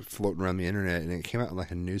floating around the internet, and it came out in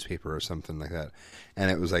like a newspaper or something like that, and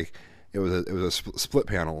it was like it was a split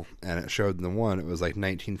panel, and it showed in the one it was like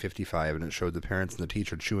 1955, and it showed the parents and the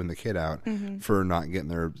teacher chewing the kid out for not getting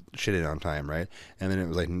their shit in on time, right? And then it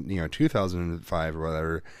was like 2005 or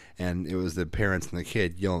whatever, and it was the parents and the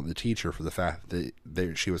kid yelling at the teacher for the fact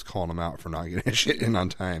that she was calling them out for not getting his shit in on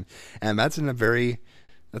time, and that's a very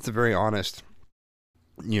honest,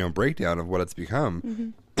 breakdown of what it's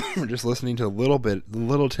become. We're just listening to the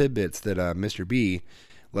little tidbits that Mr. B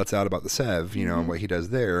lets out about the Sev, and what he does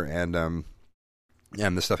there, and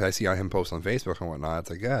the stuff I see on him post on Facebook and whatnot. It's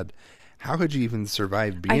like, God, how could you even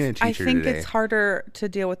survive being a teacher today? I think it's harder to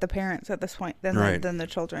deal with the parents at this point than the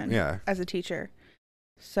children. Yeah. As a teacher.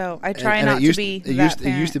 So I try not to be that parent.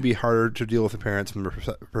 It used to be harder to deal with the parents from the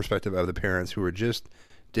perspective of the parents who were just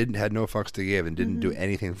had no fucks to give and didn't do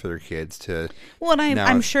anything for their kids to. Well, and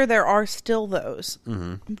I'm sure there are still those,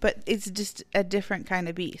 but it's just a different kind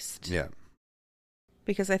of beast. Yeah.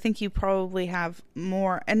 Because I think you probably have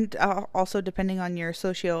more, and also depending on your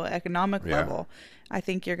socioeconomic level, I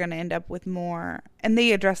think you're going to end up with more. And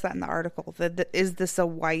they address that in the article. That is this a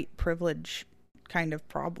white privilege kind of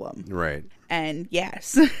problem? Right. And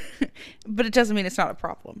yes, but it doesn't mean it's not a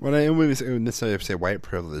problem. Well, I wouldn't necessarily say white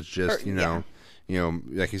privilege, just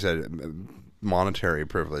like you said, monetary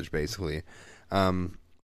privilege, basically.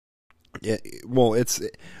 It's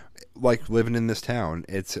like living in this town.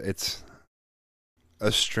 It's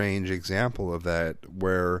a strange example of that,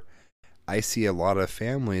 where I see a lot of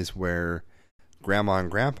families where grandma and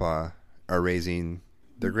grandpa are raising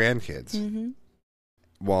their grandkids,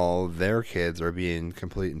 while their kids are being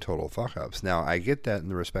complete and total fuck-ups. Now, I get that in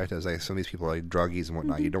the respect as like some of these people are like druggies and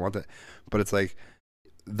whatnot. You don't want that, but it's like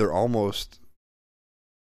they're almost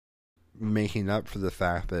making up for the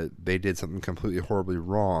fact that they did something completely horribly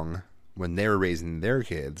wrong when they were raising their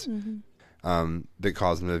kids, that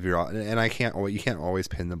caused them to veer off. And you can't always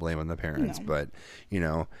pin the blame on the parents, but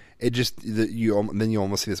it just then you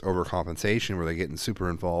almost see this overcompensation where they're getting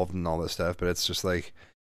super involved and all this stuff. But it's just like,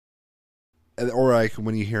 or like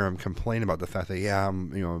when you hear them complain about the fact that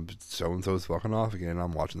so and so's fucking off again,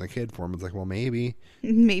 I'm watching the kid for him. It's like, well, maybe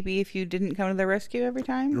if you didn't come to the rescue every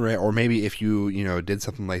time, right? Or maybe if you did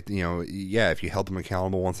something like if you held them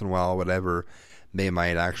accountable once in a while, whatever, they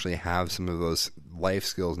might actually have some of those life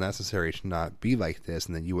skills necessary to not be like this,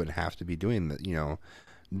 and then you wouldn't have to be doing that,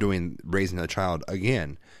 raising a child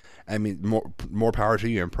again. I mean, more power to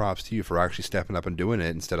you and props to you for actually stepping up and doing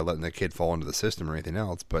it instead of letting the kid fall into the system or anything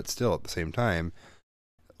else. But still, at the same time,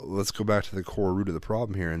 let's go back to the core root of the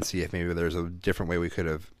problem here and see if maybe there's a different way we could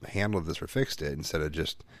have handled this or fixed it instead of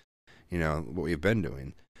just, what we've been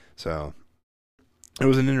doing. So it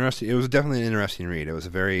was definitely an interesting read. It was a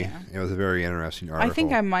very interesting article. I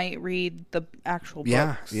think I might read the actual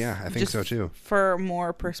books. Yeah, I think so too. For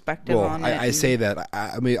more perspective on it. I say that.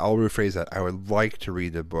 I'll rephrase that. I would like to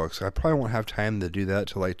read the books. I probably won't have time to do that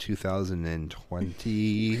till like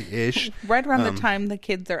 2020-ish. Right around the time the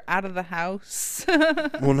kids are out of the house.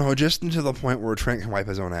 Well, no, just until the point where Trent can wipe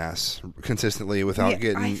his own ass consistently without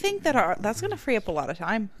getting. I think that's going to free up a lot of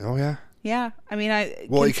time. Oh yeah. Yeah, I mean,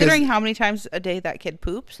 considering how many times a day that kid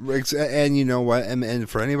poops, and you know what, and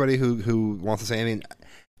for anybody who wants to say anything,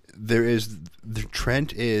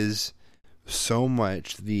 Trent is so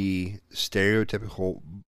much the stereotypical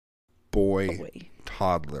boy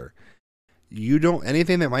toddler. You don't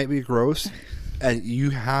anything that might be gross, and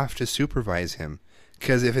you have to supervise him.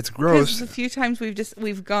 Because if it's gross, a few times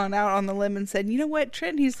we've gone out on the limb and said, you know what,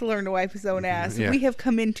 Trent needs to learn to wipe his own ass. Yeah. We have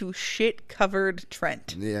come into shit covered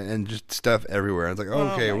Trent. Yeah, and just stuff everywhere. It's like,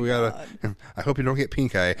 okay, we gotta. I hope you don't get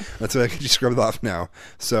pink eye. That's why I can just scrub it off now.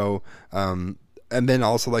 So, and then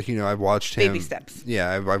also I've watched him baby steps. Yeah,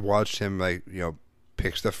 I've watched him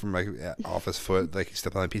pick stuff from off his foot, like he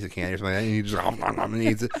stepped on a piece of candy or something like that, and he just and he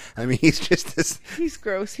eats it. I mean, he's just this. He's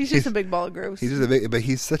gross. He's just a big ball of gross. He's just but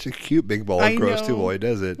he's such a cute big ball of gross too while he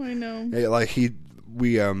does it. I know.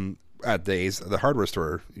 We at the hardware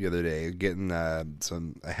store the other day getting I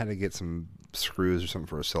had to get some screws or something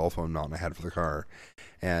for a cell phone mount I had for the car,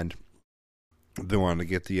 and they wanted to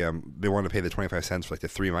get they wanted to pay the 25 cents for the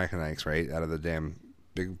 3 Micronics right out of the damn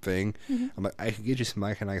big thing. Mm-hmm. I'm like, I could get you some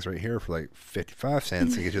Micronix right here for like 55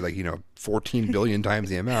 cents and get you like, 14 billion times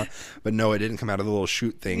the amount. But no, it didn't come out of the little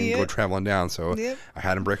chute thing and go traveling down. So I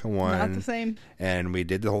had him break a one. Not the same. And we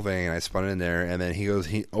did the whole thing, and I spun it in there, and then he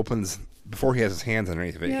opens, before he has his hands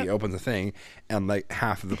underneath of it, he opens the thing, and like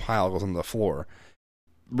half of the pile goes on the floor.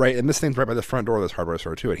 Right, and this thing's right by the front door of this hardware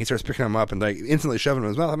store too, and he starts picking them up and like instantly shoving them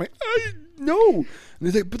in his mouth. I'm like, no, and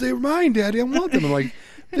he's like, but they were mine, Daddy. I want them. I'm like,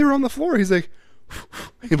 they were on the floor. He's like,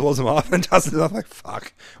 he blows them off and tosses it off. Like,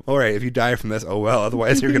 fuck. All right, if you die from this, oh well.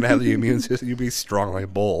 Otherwise, you're gonna have the immune system. You'd be strong like a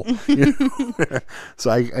bull. So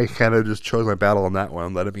I kind of just chose my battle on that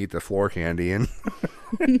one. Let him eat the floor candy, and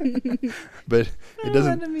but it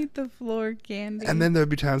doesn't. Let him eat the floor candy. And then there'll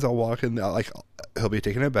be times I'll walk in, he'll be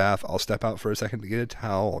taking a bath. I'll step out for a second to get a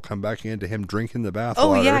towel. I'll come back into him drinking the bath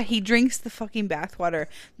water. Oh yeah, he drinks the fucking bath water,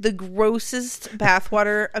 the grossest bath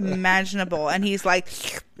water imaginable, and he's like,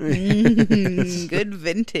 good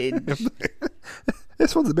vintage.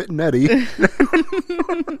 This one's a bit nutty.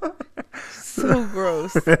 So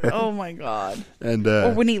gross. Oh my god. And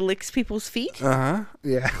or when he licks people's feet.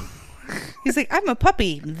 Yeah. He's like, I'm a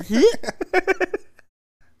puppy.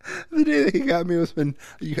 The day that he got me was when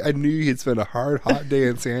I knew he'd spent a hard, hot day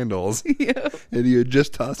in sandals. And you had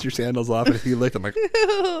just tossed your sandals off, and he licked them. I'm like,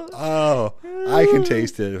 oh, I can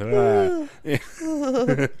taste it. I'm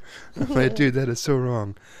like, dude, that is so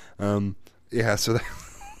wrong. Yeah, so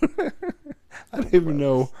that I don't even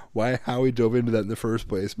know how we dove into that in the first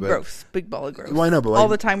place. But gross. Big ball of gross. Well, I know, but all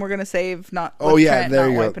the time we're going to save, not oh yeah, Trent, there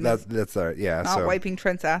not you go. That's all right. Yeah, not wiping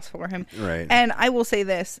Trent's ass for him. Right. And I will say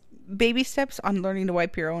this. Baby steps on learning to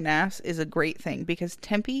wipe your own ass is a great thing because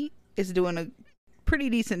Tempe is doing a pretty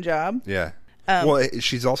decent job. Yeah. Well,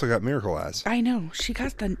 she's also got miracle ass. I know. She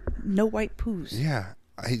got the no white poos. Yeah.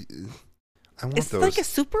 I want it's those. It's like a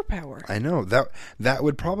superpower. I know. That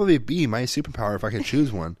would probably be my superpower if I could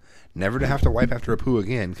choose one. Never to have to wipe after a poo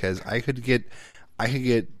again, because I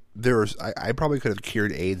probably could have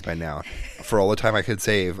cured AIDS by now for all the time I could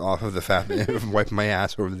save off of the fact of wiping my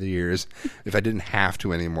ass over the years. If I didn't have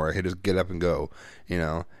to anymore, I could just get up and go,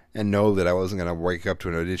 and know that I wasn't going to wake up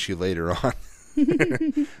to an issue later on.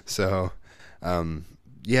 So,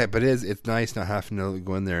 yeah, but it's nice not having to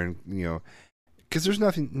go in there and, because there's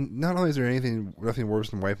nothing, not only is there nothing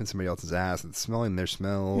worse than wiping somebody else's ass, it's smelling their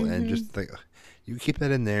smell and just like, you keep that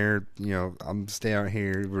in there, I'm stay out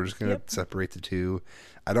here. We're just going to separate the two.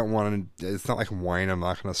 I don't want to, it's not like wine. I'm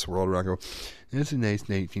not going to swirl it around and go, it's a nice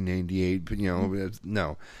 1998, but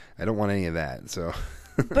no, I don't want any of that. So,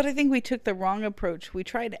 but I think we took the wrong approach. We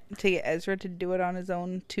tried to get Ezra to do it on his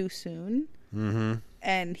own too soon. Mm-hmm.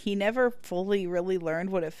 And he never fully really learned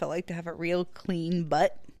what it felt like to have a real clean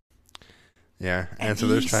butt. Yeah, and so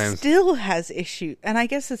there's times still has issues, and I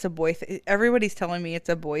guess it's a boy thing. Everybody's telling me it's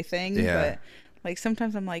a boy thing, but like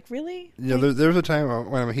sometimes I'm like, really? There was a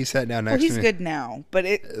time when he sat down next to me. He's good now, but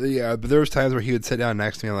but there was times where he would sit down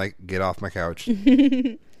next to me and like, get off my couch.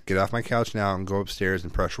 Get off my couch now and go upstairs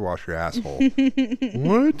and pressure wash your asshole.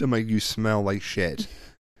 What? I'm like, you smell like shit.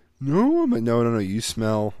 No, I'm like, no, you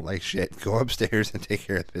smell like shit. Go upstairs and take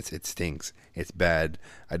care of this. It stinks. It's bad.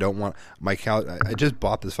 I don't want my couch. I just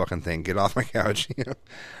bought this fucking thing. Get off my couch.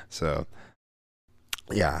 So,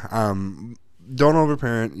 yeah. Don't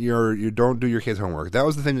overparent. You don't do your kids' homework. That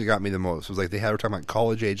was the thing that got me the most. Was like we're talking about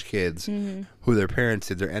college age kids who their parents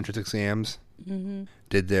did their entrance exams,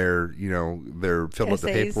 did their their filled out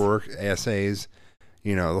the paperwork, essays,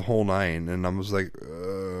 the whole nine. And I was like,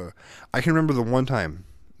 I can remember the one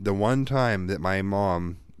time that my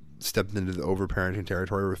mom stepped into the overparenting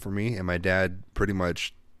territory for me, and my dad pretty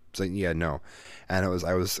much said, yeah, no. And I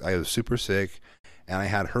was super sick, and I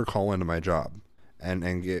had her call into my job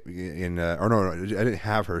and get in, or no, I didn't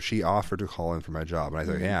have her. She offered to call in for my job. And I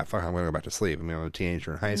said, yeah, fuck, I'm going to go back to sleep. I mean, I'm a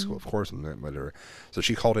teenager in high school. Of course I'm whatever. So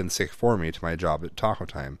she called in sick for me to my job at Taco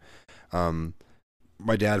Time.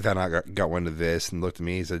 My dad found out, got wind of this and looked at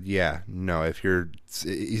me. He said, yeah, no, he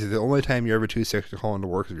said, the only time you're ever too sick to call into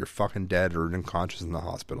work is if you're fucking dead or unconscious in the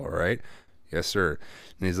hospital, all right? Yes, sir.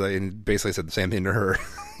 And he's like, and basically said the same thing to her,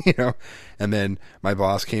 And then my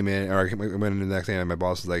boss came in, or I went in the next day, and my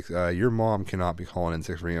boss was like, your mom cannot be calling in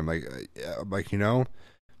sick for me. I'm like,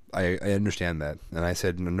 I understand that. And I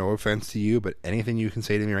said, no offense to you, but anything you can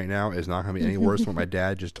say to me right now is not going to be any worse than what my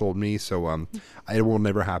dad just told me. So it will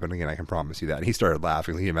never happen again. I can promise you that. And he started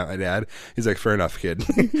laughing thinking about my dad. He's like, fair enough, kid.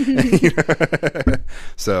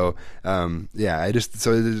 So, yeah,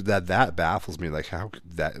 so that baffles me. Like, how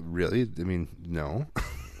that really? I mean, no.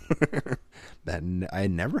 I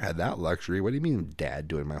never had that luxury. What do you mean dad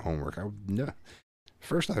doing my homework? No.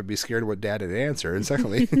 First, I'd be scared of what dad would answer. And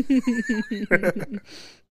secondly...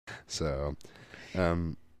 So,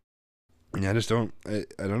 Yeah, I just don't. I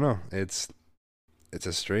don't know. It's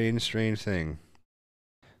a strange thing.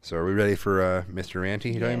 So are we ready for Mr.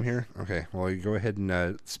 Ranty time here? Okay. Well, you go ahead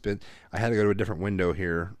and spin. I had to go to a different window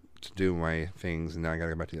here to do my things, and now I got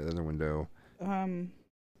to go back to the other window.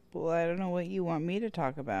 Well, I don't know what you want me to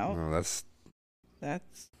talk about. Oh, that's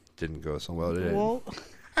didn't go so well, did it? Well,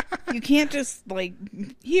 you can't just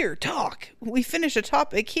here talk. We finish a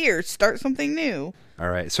topic here. Start something new. All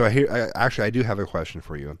right. So I do have a question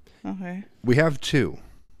for you. Okay. We have two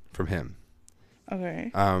from him.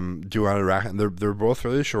 Okay. Do you want to rack them? They're both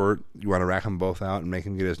really short. You want to rack them both out and make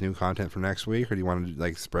him get his new content for next week, or do you want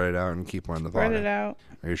to spread it out and keep one in the bottom? Spread it out.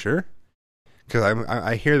 Are you sure? Because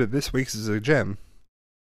I hear that this week's is a gem.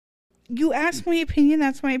 You asked my opinion.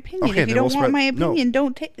 That's my opinion. Okay, if you don't want my opinion,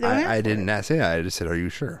 don't take. I didn't say that. I just said, "Are you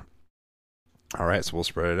sure?" All right, so we'll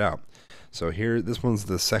spread it out. So here, this one's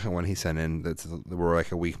the second one he sent in. We're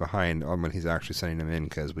like a week behind on when he's actually sending them in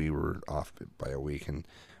because we were off by a week and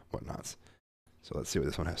whatnots. So let's see what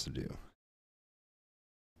this one has to do.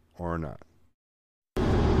 Or not.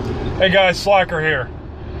 Hey guys, Slacker here.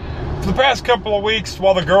 For the past couple of weeks,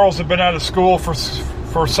 while the girls have been out of school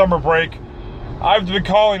for summer break, I've been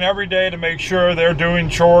calling every day to make sure they're doing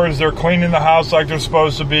chores, they're cleaning the house like they're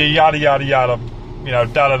supposed to be, yada, yada, yada,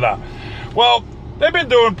 da-da-da. Well, they've been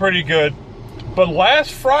doing pretty good, but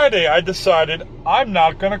last Friday I decided I'm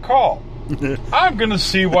not going to call. I'm going to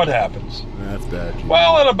see what happens. That's bad.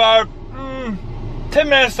 Well, at about 10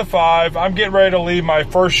 minutes to 5, I'm getting ready to leave my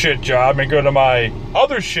first shit job and go to my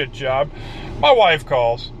other shit job. My wife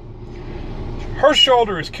calls. Her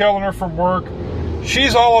shoulder is killing her from work.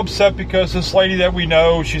 She's all upset because this lady that we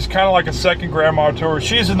know, she's kind of like a second grandma to her.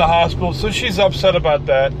 She's in the hospital, so she's upset about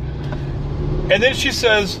that. And then she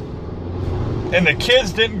says, and the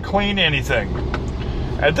kids didn't clean anything.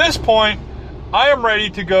 At this point, I am ready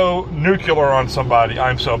to go nuclear on somebody.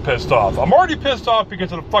 I'm so pissed off. I'm already pissed off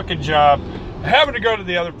because of the fucking job. Having to go to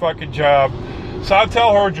the other fucking job. So I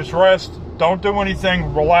tell her, just rest. Don't do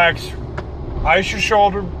anything. Relax. Ice your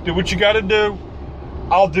shoulder. Do what you got to do.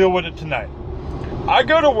 I'll deal with it tonight. I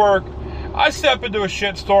go to work. I step into a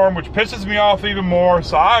shitstorm, which pisses me off even more.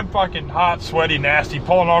 So I'm fucking hot, sweaty, nasty,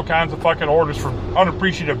 pulling all kinds of fucking orders from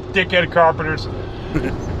unappreciative dickhead carpenters.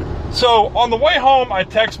 So on the way home, I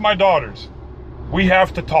text my daughters. We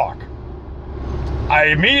have to talk. I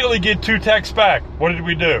immediately get 2 texts back. What did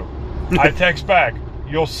we do? I text back.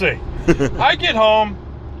 You'll see. I get home.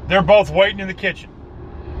 They're both waiting in the kitchen.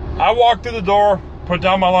 I walk through the door, put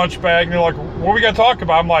down my lunch bag, and they're like, what we got to talk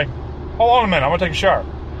about? I'm like, hold on a minute. I'm going to take a shower.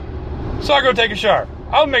 So I go take a shower.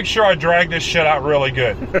 I'll make sure I drag this shit out really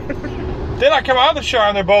good. Then I come out of the shower,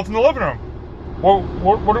 and they're both in the living room. Well,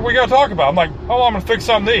 what do we got to talk about? I'm like, hold on, I'm going to fix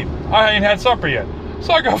something to eat. I ain't had supper yet.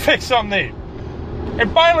 So I go fix something to eat.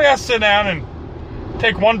 And finally I sit down and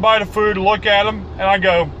take one bite of food, look at them, and I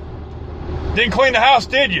go, didn't clean the house,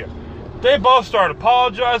 did you? They both start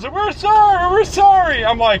apologizing. We're sorry.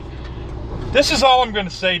 I'm like, this is all I'm going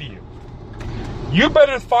to say to you. You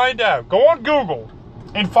better find out. Go on Google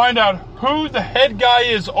and find out who the head guy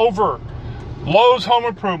is over Lowe's Home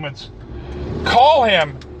Improvements. Call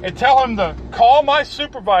him and tell him to call my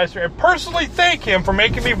supervisor and personally thank him for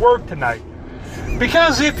making me work tonight.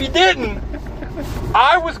 Because if he didn't,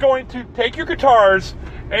 I was going to take your guitars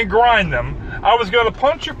and grind them. I was going to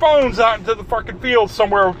punch your phones out into the fucking field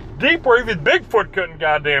somewhere deep where even Bigfoot couldn't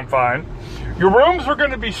goddamn find. Your rooms were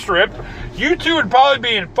going to be stripped. You two would probably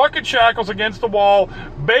be in fucking shackles against the wall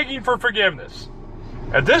begging for forgiveness.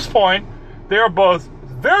 At this point, they are both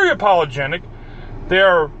very apologetic. They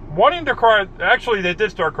are wanting to cry. Actually, they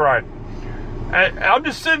did start crying. And I'm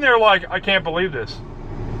just sitting there like, I can't believe this.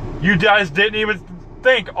 You guys didn't even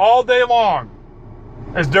think all day long,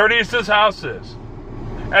 as dirty as this house is.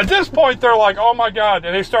 At this point, they're like, oh my God,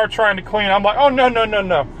 and they start trying to clean. I'm like, oh, no.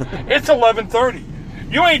 It's 11:30.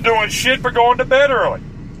 You ain't doing shit but going to bed early.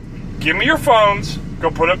 Give me your phones, go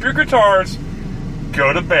put up your guitars,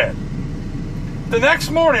 go to bed. The next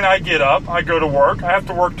morning, I get up, I go to work. I have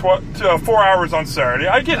to work 4 hours on Saturday.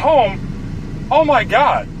 I get home, oh my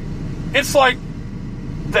God. It's like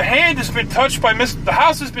the hand has been touched by the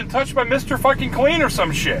house has been touched by Mr. fucking Clean or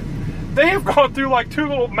some shit. They have gone through like 2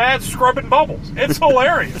 little mad scrubbing bubbles. It's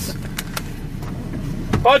hilarious.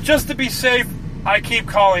 But just to be safe, I keep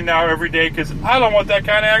calling now every day because I don't want that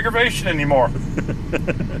kind of aggravation anymore.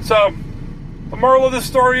 So, the moral of this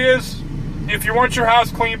story is, if you want your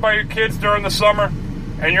house cleaned by your kids during the summer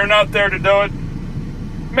and you're not there to do it,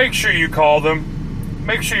 make sure you call them.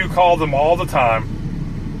 Make sure you call them all the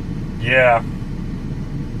time. Yeah.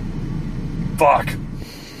 Fuck.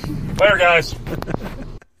 Later, guys.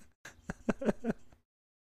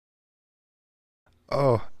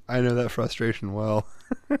 Oh, I know that frustration well.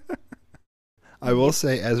 I will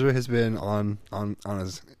say Ezra has been on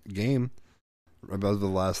his game about the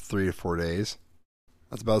last 3 to 4 days.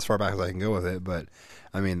 That's about as far back as I can go with it. But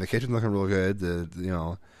I mean, the kitchen's looking real good.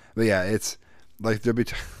 But yeah, it's like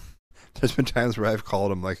there's been times where I've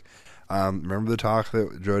called him like, remember the talk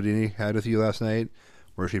that Jodini had with you last night,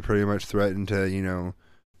 where she pretty much threatened to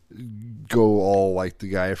go all like the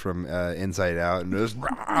guy from Inside Out and just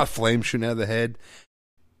flame shooting out of the head.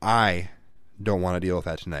 I don't want to deal with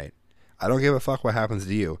that tonight. I don't give a fuck what happens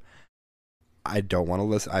to you. I don't want to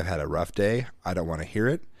listen. I've had a rough day. I don't want to hear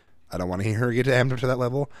it. I don't want to hear her get amped up to that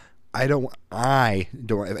level. I don't.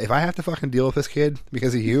 If I have to fucking deal with this kid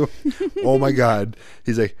because of you, oh my God.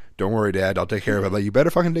 He's like, don't worry, Dad. I'll take care of it. Like, you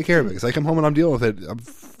better fucking take care of it because I come home and I'm dealing with it.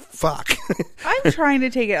 Fuck. I'm trying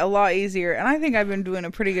to take it a lot easier, and I think I've been doing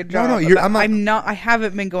a pretty good job. I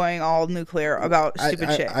haven't been going all nuclear about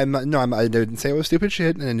stupid shit. I didn't say it was stupid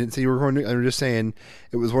shit, and I didn't say you were going to. I'm just saying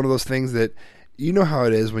it was one of those things that you know how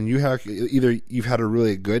it is when you have either you've had a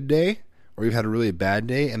really good day or you've had a really bad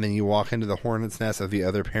day, and then you walk into the hornet's nest of the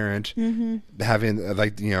other parent having and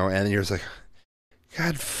then you're just like,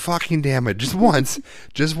 God fucking damn it! Just once,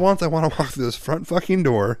 I want to walk through this front fucking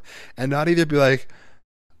door and not either be like,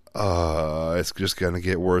 it's just gonna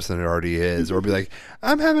get worse than it already is, or be like,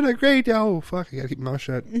 I'm having a great day. Oh fuck, I gotta keep my mouth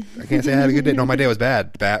shut. I can't say I had a good day. No, my day was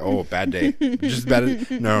bad. Bad day. Just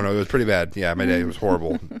bad. No, it was pretty bad. Yeah, my day was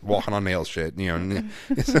horrible. Walking on nails, shit.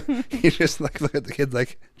 So you just like look at the kids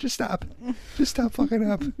like, just stop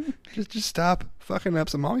fucking up. Just stop fucking up.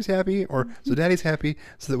 So mommy's happy, or so daddy's happy,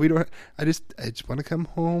 so that we don't. I just want to come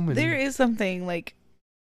home. And there is something like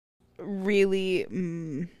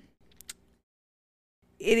really.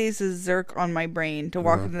 It is a zerk on my brain to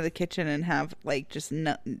walk into the kitchen and have like just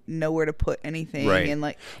nowhere to put anything, right? And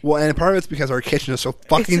like, well, and part of it's because our kitchen is so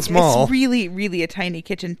fucking small. It's really, really a tiny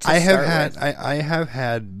kitchen. I have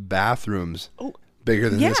had bathrooms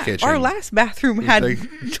bigger than this kitchen. Our last bathroom had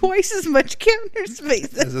twice as much counter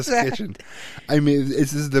space as this kitchen. I mean,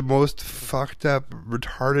 this is the most fucked up,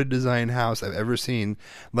 retarded design house I've ever seen.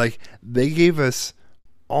 Like, they gave us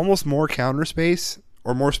almost more counter space.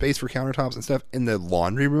 Or more space for countertops and stuff in the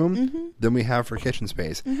laundry room than we have for kitchen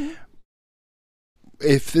space.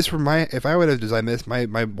 If I would have designed this,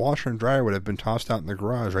 my washer and dryer would have been tossed out in the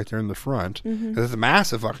garage right there in the front. It's a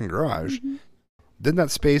massive fucking garage. Then that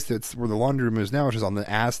space that's where the laundry room is now, which is on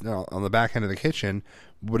the back end of the kitchen,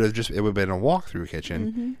 would have been a walk-through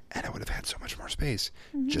kitchen, and it would have had so much more space.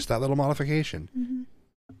 Just that little modification.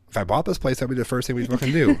 If I bought this place, that would be the first thing we'd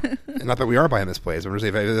fucking do. And not that we are buying this place. I'm just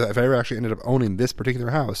saying, if I ever actually ended up owning this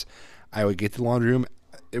particular house, I would get the laundry room.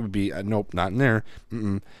 It would be, nope, not in there.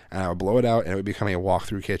 And I would blow it out, and it would become a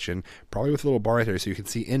walk-through kitchen, probably with a little bar right there so you can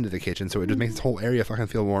see into the kitchen. So it just makes this whole area fucking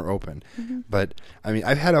feel more open. But, I mean,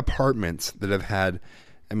 I've had apartments that have had,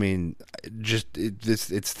 I mean,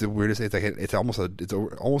 it's the weirdest. It's like it's almost an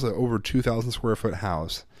over 2,000 square foot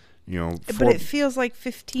house. But it feels like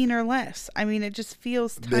 15 or less. I mean, it just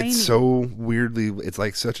feels tiny. It's so weirdly, it's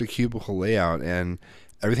like such a cubicle layout, and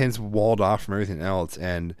everything's walled off from everything else.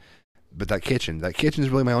 But that kitchen is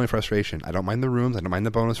really my only frustration. I don't mind the rooms. I don't mind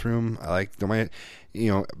the bonus room. Don't mind,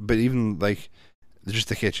 but even like just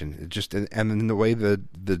the kitchen, and then the way the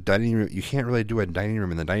dining room, you can't really do a dining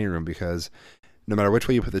room in the dining room because no matter which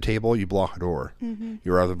way you put the table, you block a door.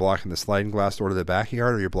 You're either blocking the sliding glass door to the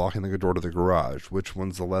backyard or you're blocking the door to the garage. Which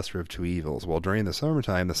one's the lesser of two evils? Well, during the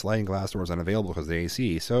summertime, the sliding glass door is unavailable because of the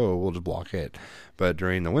AC, so we'll just block it. But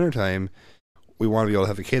during the wintertime, we want to be able to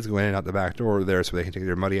have the kids go in and out the back door there so they can take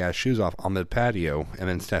their muddy-ass shoes off on the patio and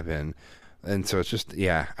then step in. And so it's just,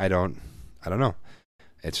 I don't know.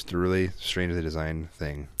 It's a really strangely designed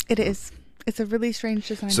thing. It is. It's a really strange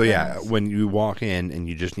design. So when you walk in and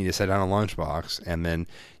you just need to set down a lunchbox, and then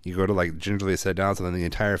you go to like gingerly set down, so then the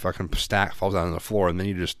entire fucking stack falls down on the floor, and then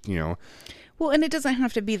you just Well, and it doesn't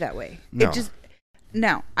have to be that way. No.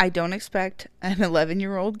 Now, I don't expect an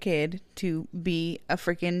 11-year-old kid to be a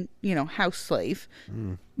freaking house slave,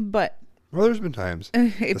 but well, there's been times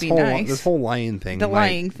it'd be nice. This whole lying thing,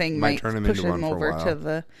 lying thing might turn him push into him one over for a while. to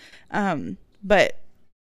the, but.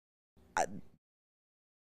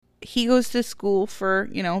 He goes to school for,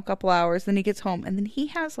 a couple hours, then he gets home, and then he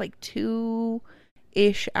has like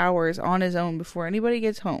 2-ish hours on his own before anybody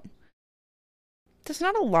gets home. That's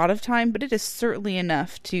not a lot of time, but it is certainly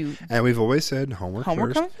enough to... And we've always said homework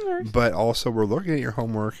comes first. first. But also we're looking at your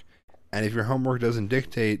homework, and if your homework doesn't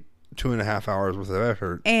dictate 2.5 hours worth of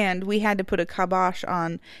effort. And we had to put a kibosh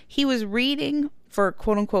on. He was reading for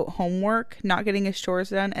quote unquote homework, not getting his chores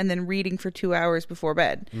done, and then reading for 2 hours before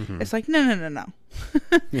bed. It's like, no.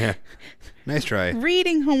 Yeah. Nice try.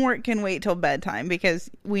 Reading homework can wait till bedtime because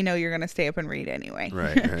we know you're going to stay up and read anyway.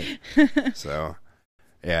 Right. So,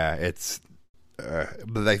 yeah, it's,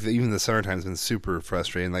 but like even the summertime's been super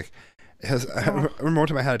frustrating. Like, I remember one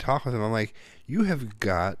time I had a talk with him. I'm like, you have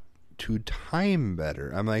got to time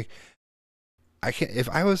better. I'm like, I can't, if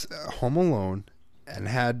I was home alone and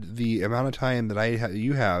had the amount of time that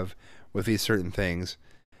you have with these certain things,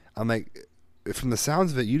 I'm like, from the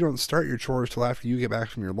sounds of it, you don't start your chores till after you get back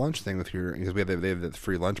from your lunch thing with your, because they have the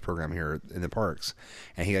free lunch program here in the parks,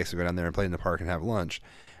 and he likes to go down there and play in the park and have lunch.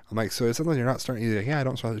 I'm like, so it's something you're not starting. He's like, yeah, I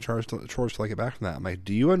don't start the chores till I get back from that. I'm like,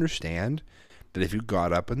 do you understand that if you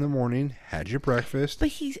got up in the morning, had your breakfast?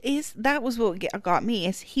 But that was what got me,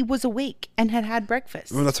 is he was awake and had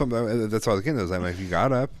breakfast. Well, that's what I was getting. I'm like, if you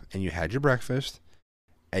got up and you had your breakfast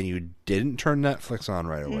and you didn't turn Netflix on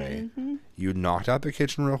right away, you knocked out the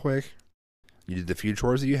kitchen real quick, you did the few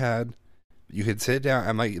chores that you had, you could sit down.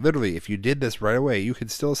 I'm like, literally, if you did this right away, you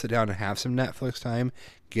could still sit down and have some Netflix time,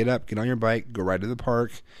 get up, get on your bike, go right to the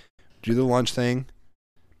park, do the lunch thing,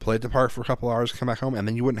 play at the park for a couple hours, come back home, and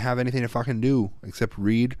then you wouldn't have anything to fucking do except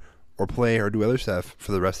read or play or do other stuff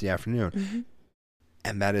for the rest of the afternoon.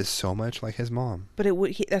 And that is so much like his mom. But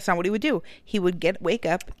that's not what he would do. He would wake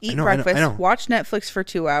up, eat breakfast, watch Netflix for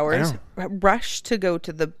 2 hours, rush to go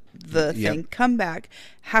to the thing, come back,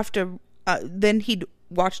 have to, then he'd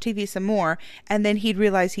watch TV some more, and then he'd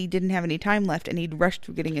realize he didn't have any time left, and he'd rush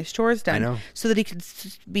to getting his chores done so that he could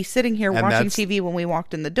be sitting here watching TV when we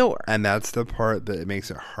walked in the door. And that's the part that makes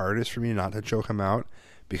it hardest for me not to choke him out,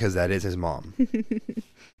 because that is his mom.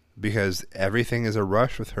 Because everything is a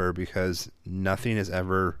rush with her, because nothing is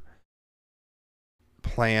ever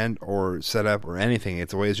planned or set up or anything.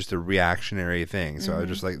 It's always just a reactionary thing. So I was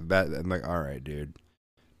just like that. I'm like, all right,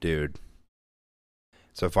 dude.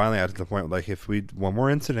 So finally, I got to the point, like, if one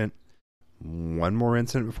more incident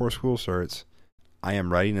before school starts, I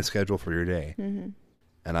am writing a schedule for your day.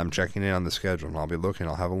 And I'm checking in on the schedule, and I'll be looking.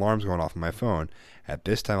 I'll have alarms going off on my phone. At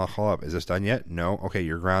this time, I'll call up. Is this done yet? No. Okay,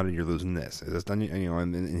 you're grounded. You're losing this. Is this done yet?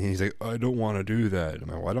 And he's like, I don't want to do that. I'm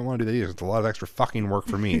like, well, I don't want to do that either. It's a lot of extra fucking work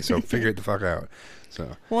for me. So figure it the fuck out.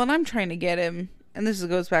 So. Well, and I'm trying to get him, and this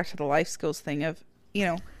goes back to the life skills thing of,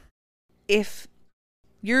 if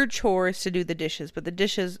your chore is to do the dishes, but the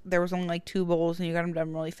dishes, there was only like 2 bowls and you got them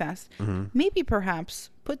done really fast. Maybe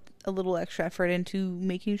perhaps put a little extra effort into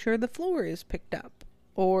making sure the floor is picked up.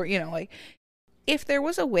 Or, if there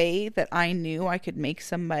was a way that I knew I could make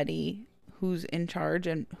somebody who's in charge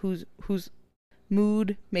and whose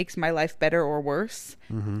mood makes my life better or worse,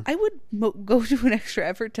 I would go to an extra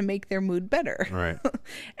effort to make their mood better. Right.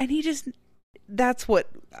 And that's what,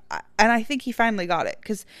 and I think he finally got it,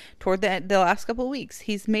 because toward the last couple of weeks,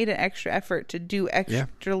 he's made an extra effort to do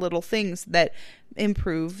extra little things that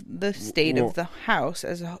improve the state of the house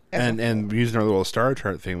and using our little star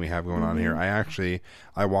chart thing we have going on here.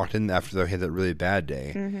 I walked in after they had that really bad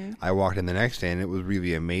day. I walked in the next day and it was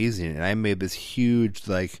really amazing, and I made this huge,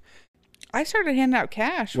 like, I started handing out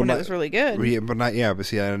cash when it was really good. But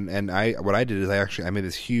see, and what I did is I made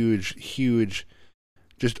this huge,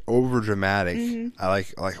 just over dramatic. I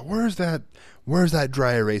like where's that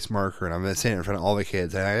dry erase marker? And I'm saying it in front of all the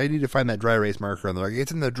kids. And I need to find that dry erase marker. And they're like,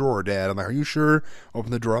 it's in the drawer, Dad. I'm like, are you sure?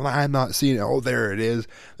 Open the drawer. I'm like, I'm not seeing it. Oh, there it is.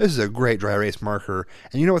 This is a great dry erase marker.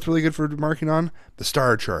 And you know what's really good for marking on? The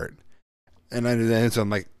star chart. And so I'm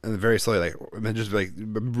like, very slowly, like, I'm just like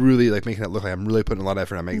really like making it look like I'm really putting a lot of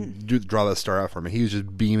effort. I'm like, draw that star out for me. He was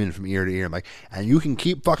just beaming from ear to ear. I'm like, and you can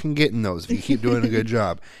keep fucking getting those if you keep doing a good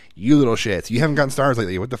job. You little shits. You haven't gotten stars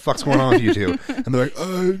lately. What the fuck's going on with you two? And they're like,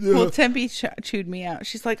 yeah. Well, Tempe chewed me out.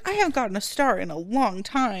 She's like, I haven't gotten a star in a long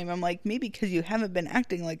time. I'm like, maybe because you haven't been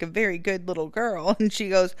acting like a very good little girl. And she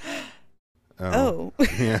goes, oh.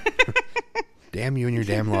 Yeah. Damn you and your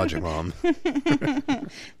damn logic, Mom.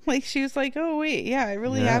 Like, she was like, oh, wait, yeah, I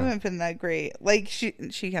really haven't been that great. Like, she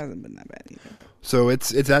hasn't been that bad either. So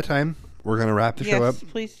it's that time. We're going to wrap the show up. Yes,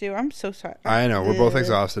 please do. I'm so sorry. I know. We're both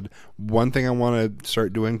exhausted. One thing I want to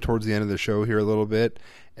start doing towards the end of the show here a little bit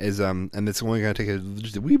is, and it's only going to take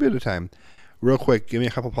just a wee bit of time. Real quick, give me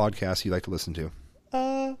a couple podcasts you'd like to listen to.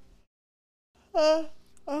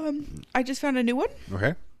 I just found a new one.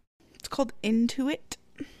 Okay. It's called Into It.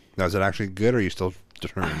 Now, is it actually good, or are you still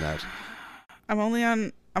determining that? I'm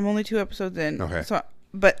only 2 episodes in. Okay. So,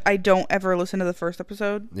 but I don't ever listen to the first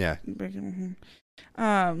episode. Yeah.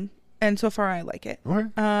 And so far I like it.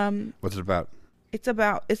 Okay. What's it about? It's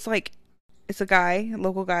a guy, a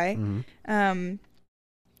local guy.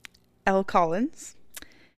 L. Collins.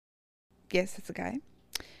 Yes, it's a guy.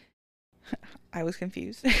 I was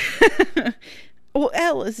confused. Well,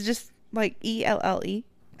 L is just like ELLE.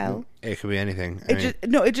 L. It could be anything.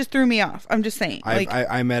 It just threw me off. I'm just saying.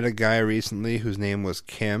 I met a guy recently whose name was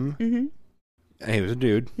Kim. Mm-hmm. And he was a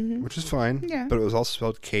dude, which is fine. Yeah. But it was also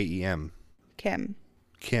spelled K-E-M. Kim.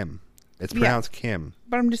 It's pronounced Kim.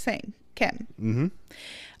 But I'm just saying, Kim.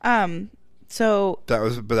 Mm-hmm. So that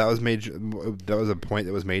was a point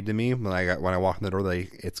that was made to me when I walked in the door.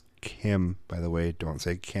 Like, it's Kim, by the way. Don't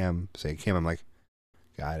say Kim. Say Kim. I'm like,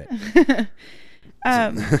 got it.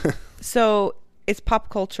 So it's pop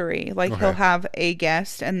culture-y. Like, Okay. he'll have a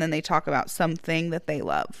guest, and then they talk about something that they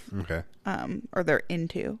love. Okay. Or they're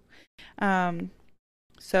into.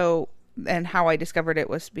 So, and how I discovered it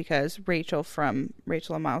was because Rachel from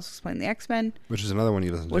Rachel and Miles Explain the X-Men. Which is another one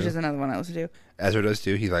you listen to. Which is another one I listen to. Ezra does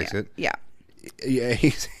too. He likes it. Yeah. Yeah.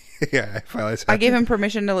 Yeah. I gave him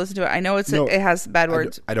permission to listen to it. I know it has bad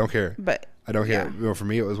words. I don't care. But I don't care. yeah. You know, for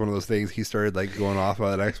me, it was one of those things. He started like going off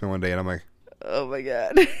about that X-Men one day, and I'm like, oh my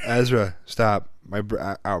God. Ezra, stop. My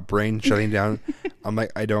our brain shutting down. I'm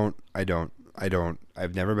like, I don't.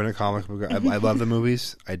 I've never been a comic book guy. I love the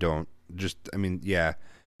movies. I don't. Yeah.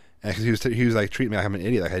 Because he was like treating me like I'm an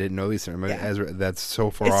idiot. Like I didn't know these things. I'm like, Ezra, that's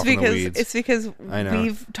so far off in the weeds. It's because I know.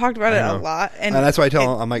 we've talked about it a lot. And that's why I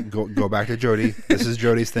tell him, I'm like, go back to Jody. This is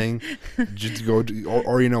Jody's thing. Just go,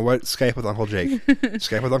 or you know what? Skype with Uncle Jake.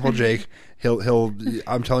 Skype with Uncle Jake. He'll.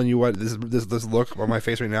 I'm telling you what. This look on my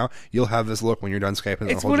face right now. You'll have this look when you're done Skyping with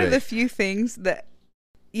Uncle Jake. It's one of the few things that,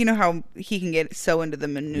 you know how he can get so into the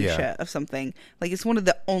minutia of something. Like, it's one of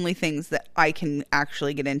the only things that I can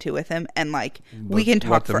actually get into with him, and like we can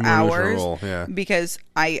talk for hours because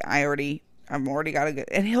I've already got a good,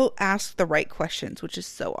 and he'll ask the right questions, which is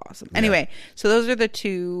so awesome. Yeah. Anyway, so those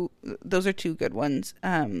are two good ones.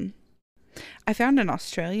 I found an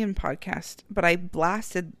Australian podcast, but I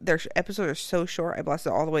blasted their episodes are so short. I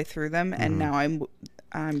blasted all the way through them, and now I'm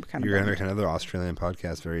kind of. You're gonna make another Australian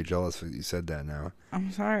podcast. Very jealous that you said that now. I'm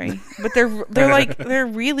sorry, but they're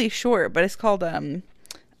really short. But it's called I'm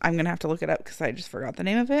gonna have to look it up because I just forgot the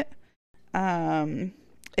name of it.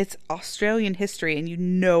 It's Australian history, and you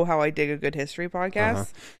know how I dig a good history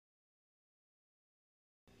podcast.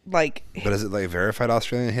 Like, but is it like verified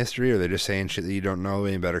Australian history, or are they just saying shit that you don't know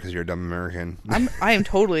any better because you're a dumb American? I am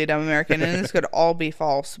totally a dumb American, and this could all be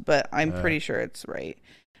false, but I'm pretty sure it's right.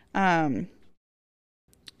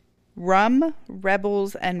 Rum,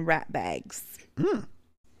 Rebels, and Rat Bags. And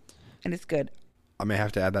it's good. I may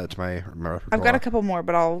have to add that to my repertoire. I've got a couple more,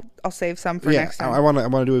 but I'll save some for next time. I want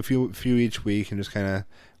to do a few each week and just kind of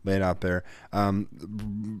lay it out there.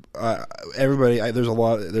 Everybody, there's a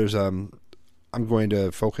lot. I'm going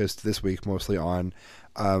to focus this week mostly on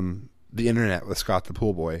the internet with Scott the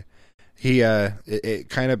Pool Boy. He it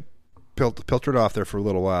kind of filtered off there for a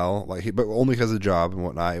little while, but only because of the job and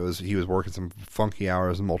whatnot. He was working some funky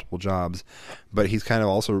hours and multiple jobs, but he's kind of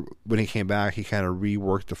also, when he came back, he kind of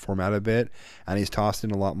reworked the format a bit, and he's tossed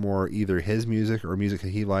in a lot more either his music or music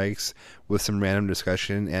that he likes with some random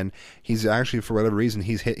discussion. And he's actually, for whatever reason,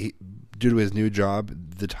 due to his new job,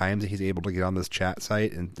 the times that he's able to get on this chat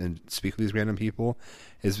site and speak with these random people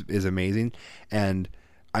is amazing. And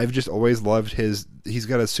I've just always loved he's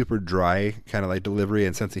got a super dry kind of like delivery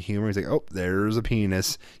and sense of humor. He's like, oh, there's a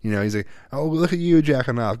penis. You know, he's like, oh, look at you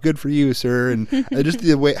jacking off. Good for you, sir. And just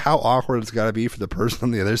the way, how awkward it's got to be for the person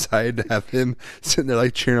on the other side to have him sitting there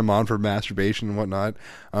like cheering him on for masturbation and whatnot.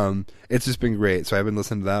 It's just been great. So I've been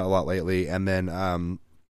listening to that a lot lately. And then,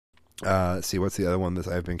 see, what's the other one that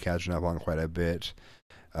I've been catching up on quite a bit?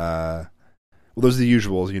 Well, those are the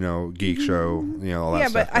usuals, you know, Geek Show, all that stuff. Yeah,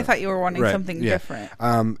 but I thought you were wanting something different.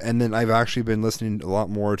 And then I've actually been listening a lot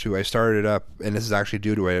more to, I started up, and this is actually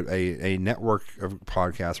due to a network of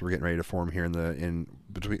podcasts we're getting ready to form here in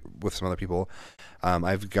between with some other people.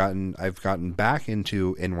 I've gotten back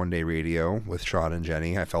into In One Day Radio with Sean and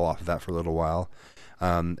Jenny. I fell off of that for a little while.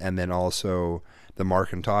 And then also the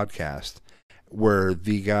Mark and Toddcast, where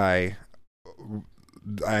the guy...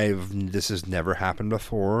 this has never happened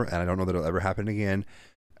before, and I don't know that it'll ever happen again.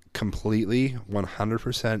 Completely,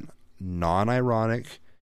 100% non-ironic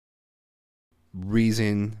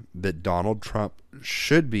reason that Donald Trump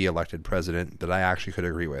should be elected president that I actually could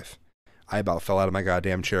agree with. I about fell out of my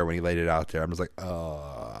goddamn chair when he laid it out there. I was like,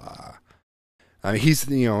 I mean, he's,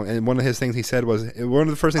 and one of his things he said was, one of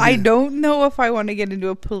the first things... I don't know if I want to get into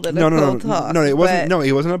a political talk. No, it wasn't. No,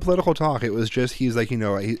 it wasn't a political talk. It was just, he's like, one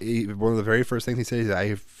of the very first things he said is,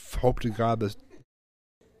 I hope to God this...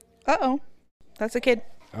 Uh-oh. That's a kid.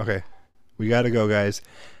 Okay. We gotta go, guys.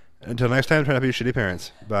 Until next time, try not to be shitty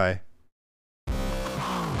parents. Bye.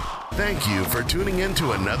 Thank you for tuning in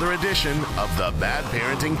to another edition of the Bad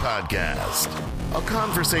Parenting Podcast, a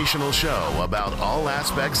conversational show about all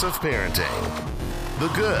aspects of parenting, the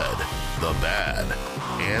good, the bad,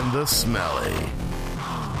 and the smelly.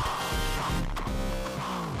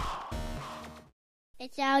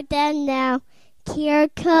 It's all done now. Here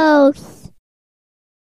goes.